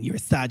embarrassing. You're a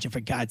sergeant, for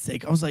God's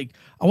sake." I was like,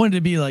 I wanted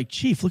to be like,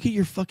 "Chief, look at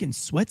your fucking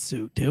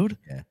sweatsuit, dude.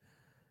 Yeah.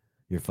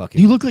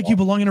 You look like you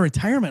belong in a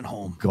retirement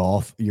home.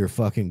 Your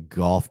fucking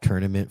golf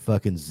tournament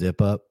fucking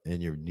zip up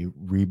and your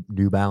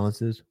New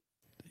Balances."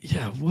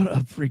 Yeah, what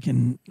a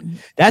freaking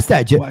that's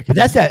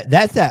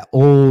that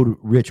old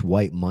rich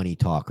white money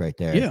talk right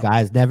there. Yeah.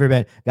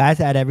 Guys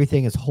had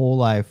everything his whole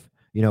life,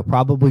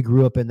 probably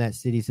grew up in that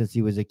city since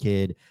he was a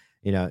kid.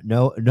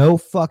 No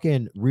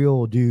fucking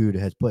real dude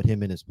has put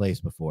him in his place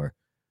before.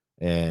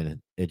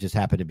 And it just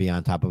happened to be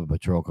on top of a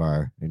patrol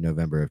car in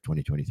November of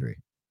 2023.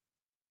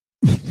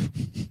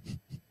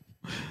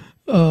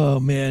 Oh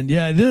man,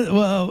 yeah. It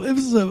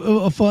was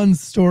a fun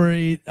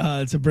story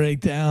to break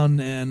down,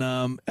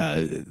 and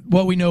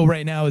what we know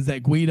right now is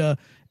that Guida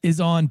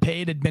is on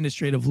paid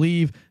administrative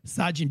leave.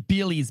 Sergeant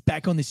Billy is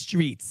back on the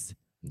streets.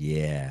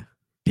 Yeah,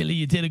 Billy,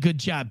 you did a good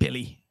job,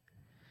 Billy.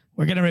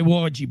 We're gonna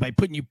reward you by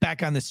putting you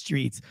back on the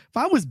streets. If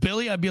I was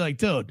Billy, I'd be like,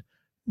 dude,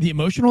 the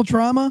emotional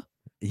trauma,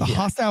 the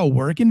hostile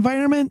work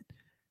environment,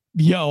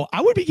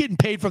 I would be getting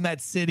paid from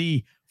that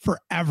city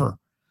forever.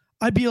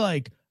 I'd be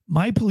like,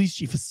 my police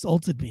chief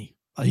assaulted me.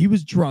 He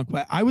was drunk,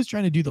 but I was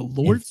trying to do the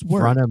Lord's work.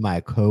 In front of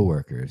my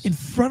coworkers. In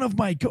front of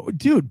my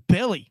dude,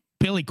 Billy,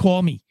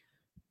 call me.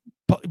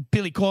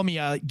 Billy, call me.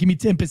 Give me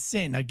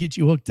 10%. I'll get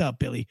you hooked up,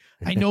 Billy.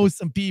 I know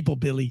some people,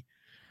 Billy.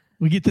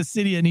 We get the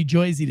city of New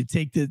Jersey to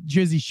take the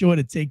Jersey Shore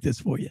to take this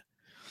for you.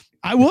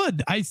 I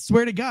would. I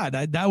swear to God,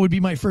 that would be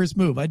my first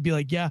move. I'd be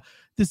like, yeah,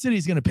 the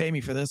city's going to pay me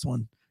for this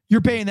one.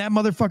 You're paying that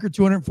motherfucker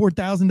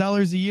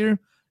 $204,000 a year.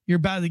 You're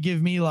about to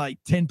give me like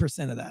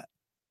 10% of that.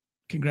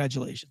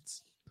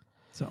 Congratulations.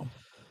 So,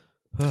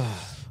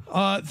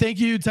 thank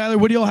you, Tyler.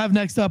 What do y'all have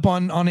next up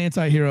on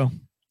Anti-Hero?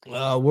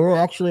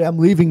 I'm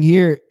leaving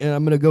here and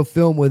I'm going to go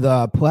film with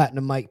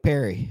Platinum Mike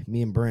Perry,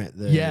 me and Brent,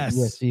 the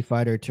UFC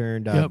fighter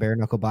turned bare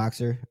knuckle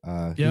boxer.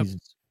 And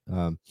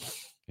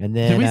then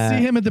did we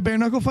see him at the bare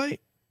knuckle fight?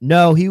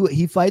 No,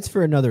 he fights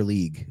for another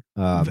league.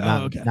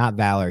 Not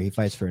Valor. He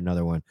fights for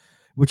another one,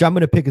 which I'm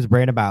going to pick his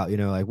brain about,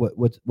 like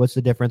what's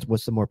the difference?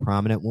 What's the more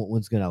prominent? What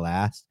one's going to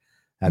last?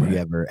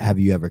 Have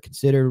you ever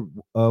considered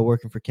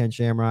working for Ken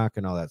Shamrock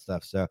and all that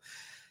stuff? So,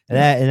 and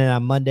then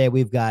on Monday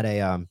we've got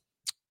a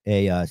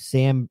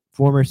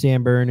former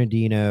San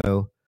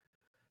Bernardino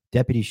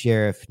deputy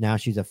sheriff. Now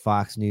she's a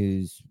Fox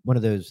News, one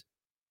of those.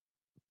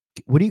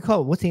 What do you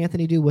call it? What's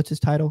Anthony do? What's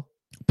his title?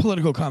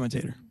 Political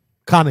commentator.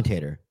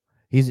 Commentator.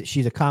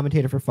 She's a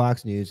commentator for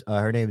Fox News.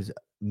 Her name is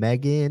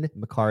Megan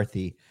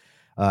McCarthy.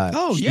 Dude,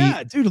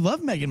 I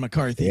love Megan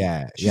McCarthy.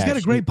 Yeah, she's got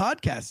a great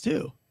podcast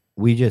too.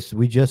 We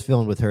just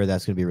filmed with her.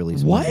 That's going to be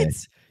released. What? Monday.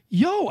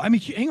 Yo, I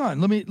mean, hang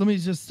on. Let me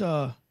just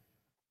hold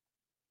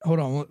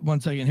on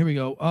 1 second. Here we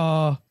go.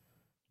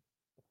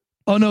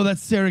 Oh no,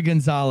 that's Sarah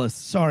Gonzalez.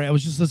 Sorry, I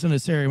was just listening to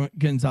Sarah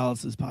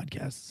Gonzalez's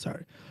podcast.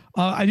 Sorry.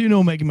 I do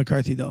know Megan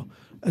McCarthy though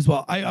as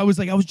well. I was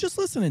just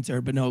listening to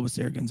her, but no, it was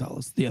Sarah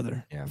Gonzalez, the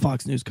other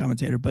Fox News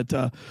commentator.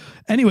 But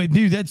anyway,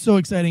 dude, that's so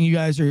exciting. You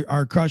guys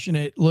are crushing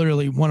it.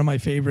 Literally one of my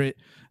favorite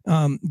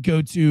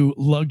go-to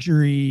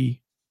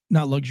luxury,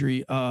 not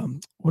luxury.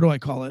 What do I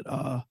call it?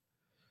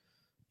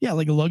 Yeah,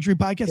 like a luxury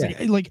podcast.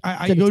 Yeah.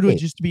 I go to it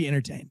just to be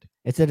entertained.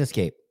 It's an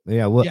escape.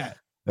 Yeah. Well,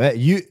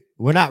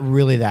 we're not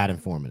really that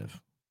informative.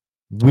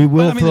 We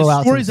will throw out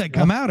the stories that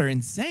come out are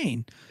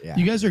insane. Yeah.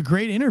 You guys are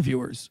great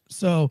interviewers.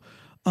 So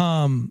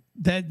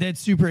that's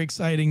super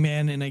exciting,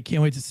 man. And I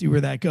can't wait to see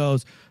where that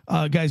goes.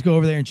 Guys, go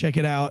over there and check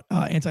it out.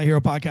 Anti-Hero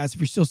Podcast.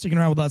 If you're still sticking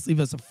around with us, leave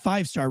us a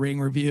 5-star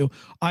rating review.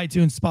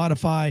 iTunes,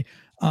 Spotify.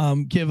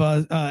 Give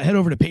us head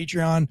over to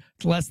Patreon.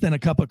 It's less than a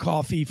cup of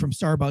coffee from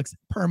Starbucks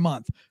per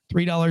month.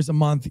 $3 a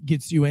month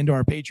gets you into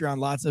our Patreon.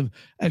 Lots of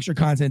extra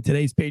content.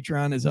 Today's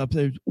Patreon is up.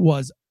 There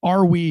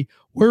were we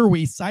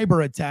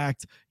cyber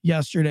attacked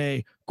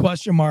yesterday?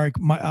 Question mark.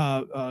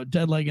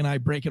 Deadleg and I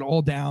break it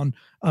all down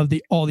of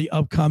all the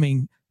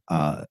upcoming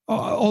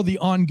all the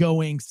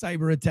ongoing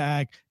cyber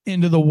attack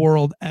into the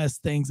world as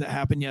things that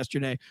happened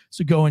yesterday.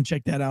 So go and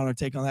check that out. I'll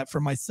take on that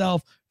for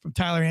myself, from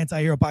Tyler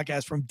Anti-Hero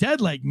Podcast, from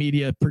Deadleg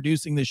Media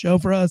producing the show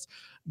for us.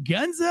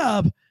 Guns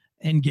up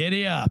and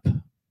giddy up.